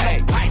class, I'm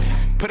no pilot.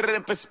 Put it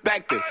in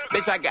perspective,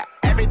 bitch, I got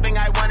everything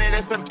I wanted and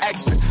some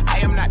extra. I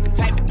am not the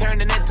type to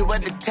turn it into a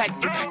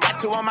detective.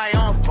 Got 2 on my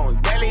own phone,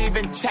 barely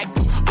even check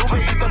them.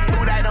 Uber is the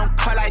food I don't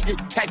call, I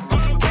just text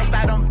them. Guess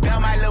I don't bail,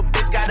 my little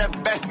bitch got a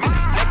vested.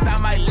 Next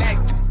time my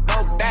Lexus,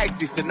 no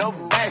backseat, so no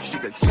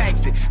besties. I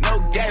checked it, no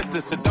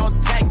guesses, so don't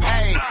text.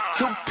 Hey,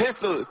 2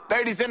 pistols,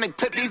 30s in the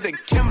clip, these are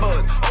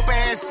Kimbos. Open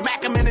hand,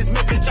 smack him in his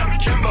mid, bitch, I'm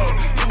Kimbo.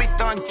 You be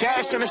throwing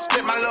cash on the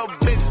strip, my little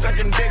bitch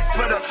sucking dick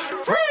for the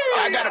free.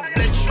 I got a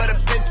bitch, but a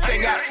bitch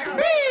ain't got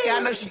me. I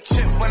know she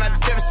chip when I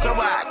dip, so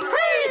I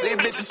agree. These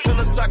bitches still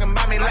talking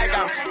about me like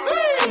I'm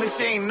sweet. But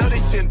she ain't know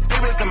this shit.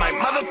 3 bits in my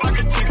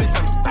motherfucking teeth, bitch,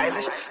 I'm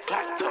stylish.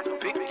 Black top,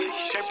 big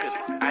t-shirt,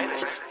 Billie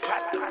Eilish.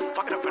 Black top,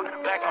 fucking up from the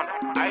back on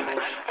the island.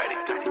 Heard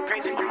it talking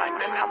crazy on my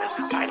man, now I'm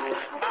silent.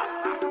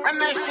 Run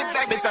that shit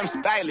back, bitch, I'm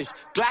stylish.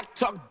 Black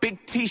talk,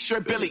 big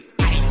t-shirt, Billie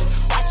Eilish.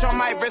 Watch on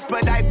my wrist,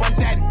 but I want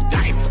that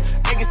diamond.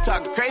 Niggas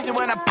talk crazy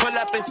when I pull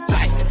up in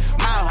sight.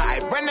 Mile high,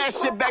 run that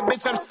shit back,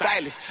 bitch, I'm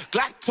stylish.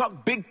 Glock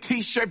talk, big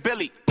t-shirt,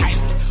 Billie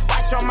Eilish.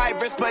 Watch on my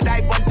wrist, but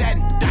I want that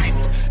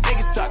diamond.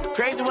 Niggas talk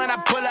crazy when I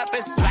pull up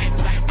in sight.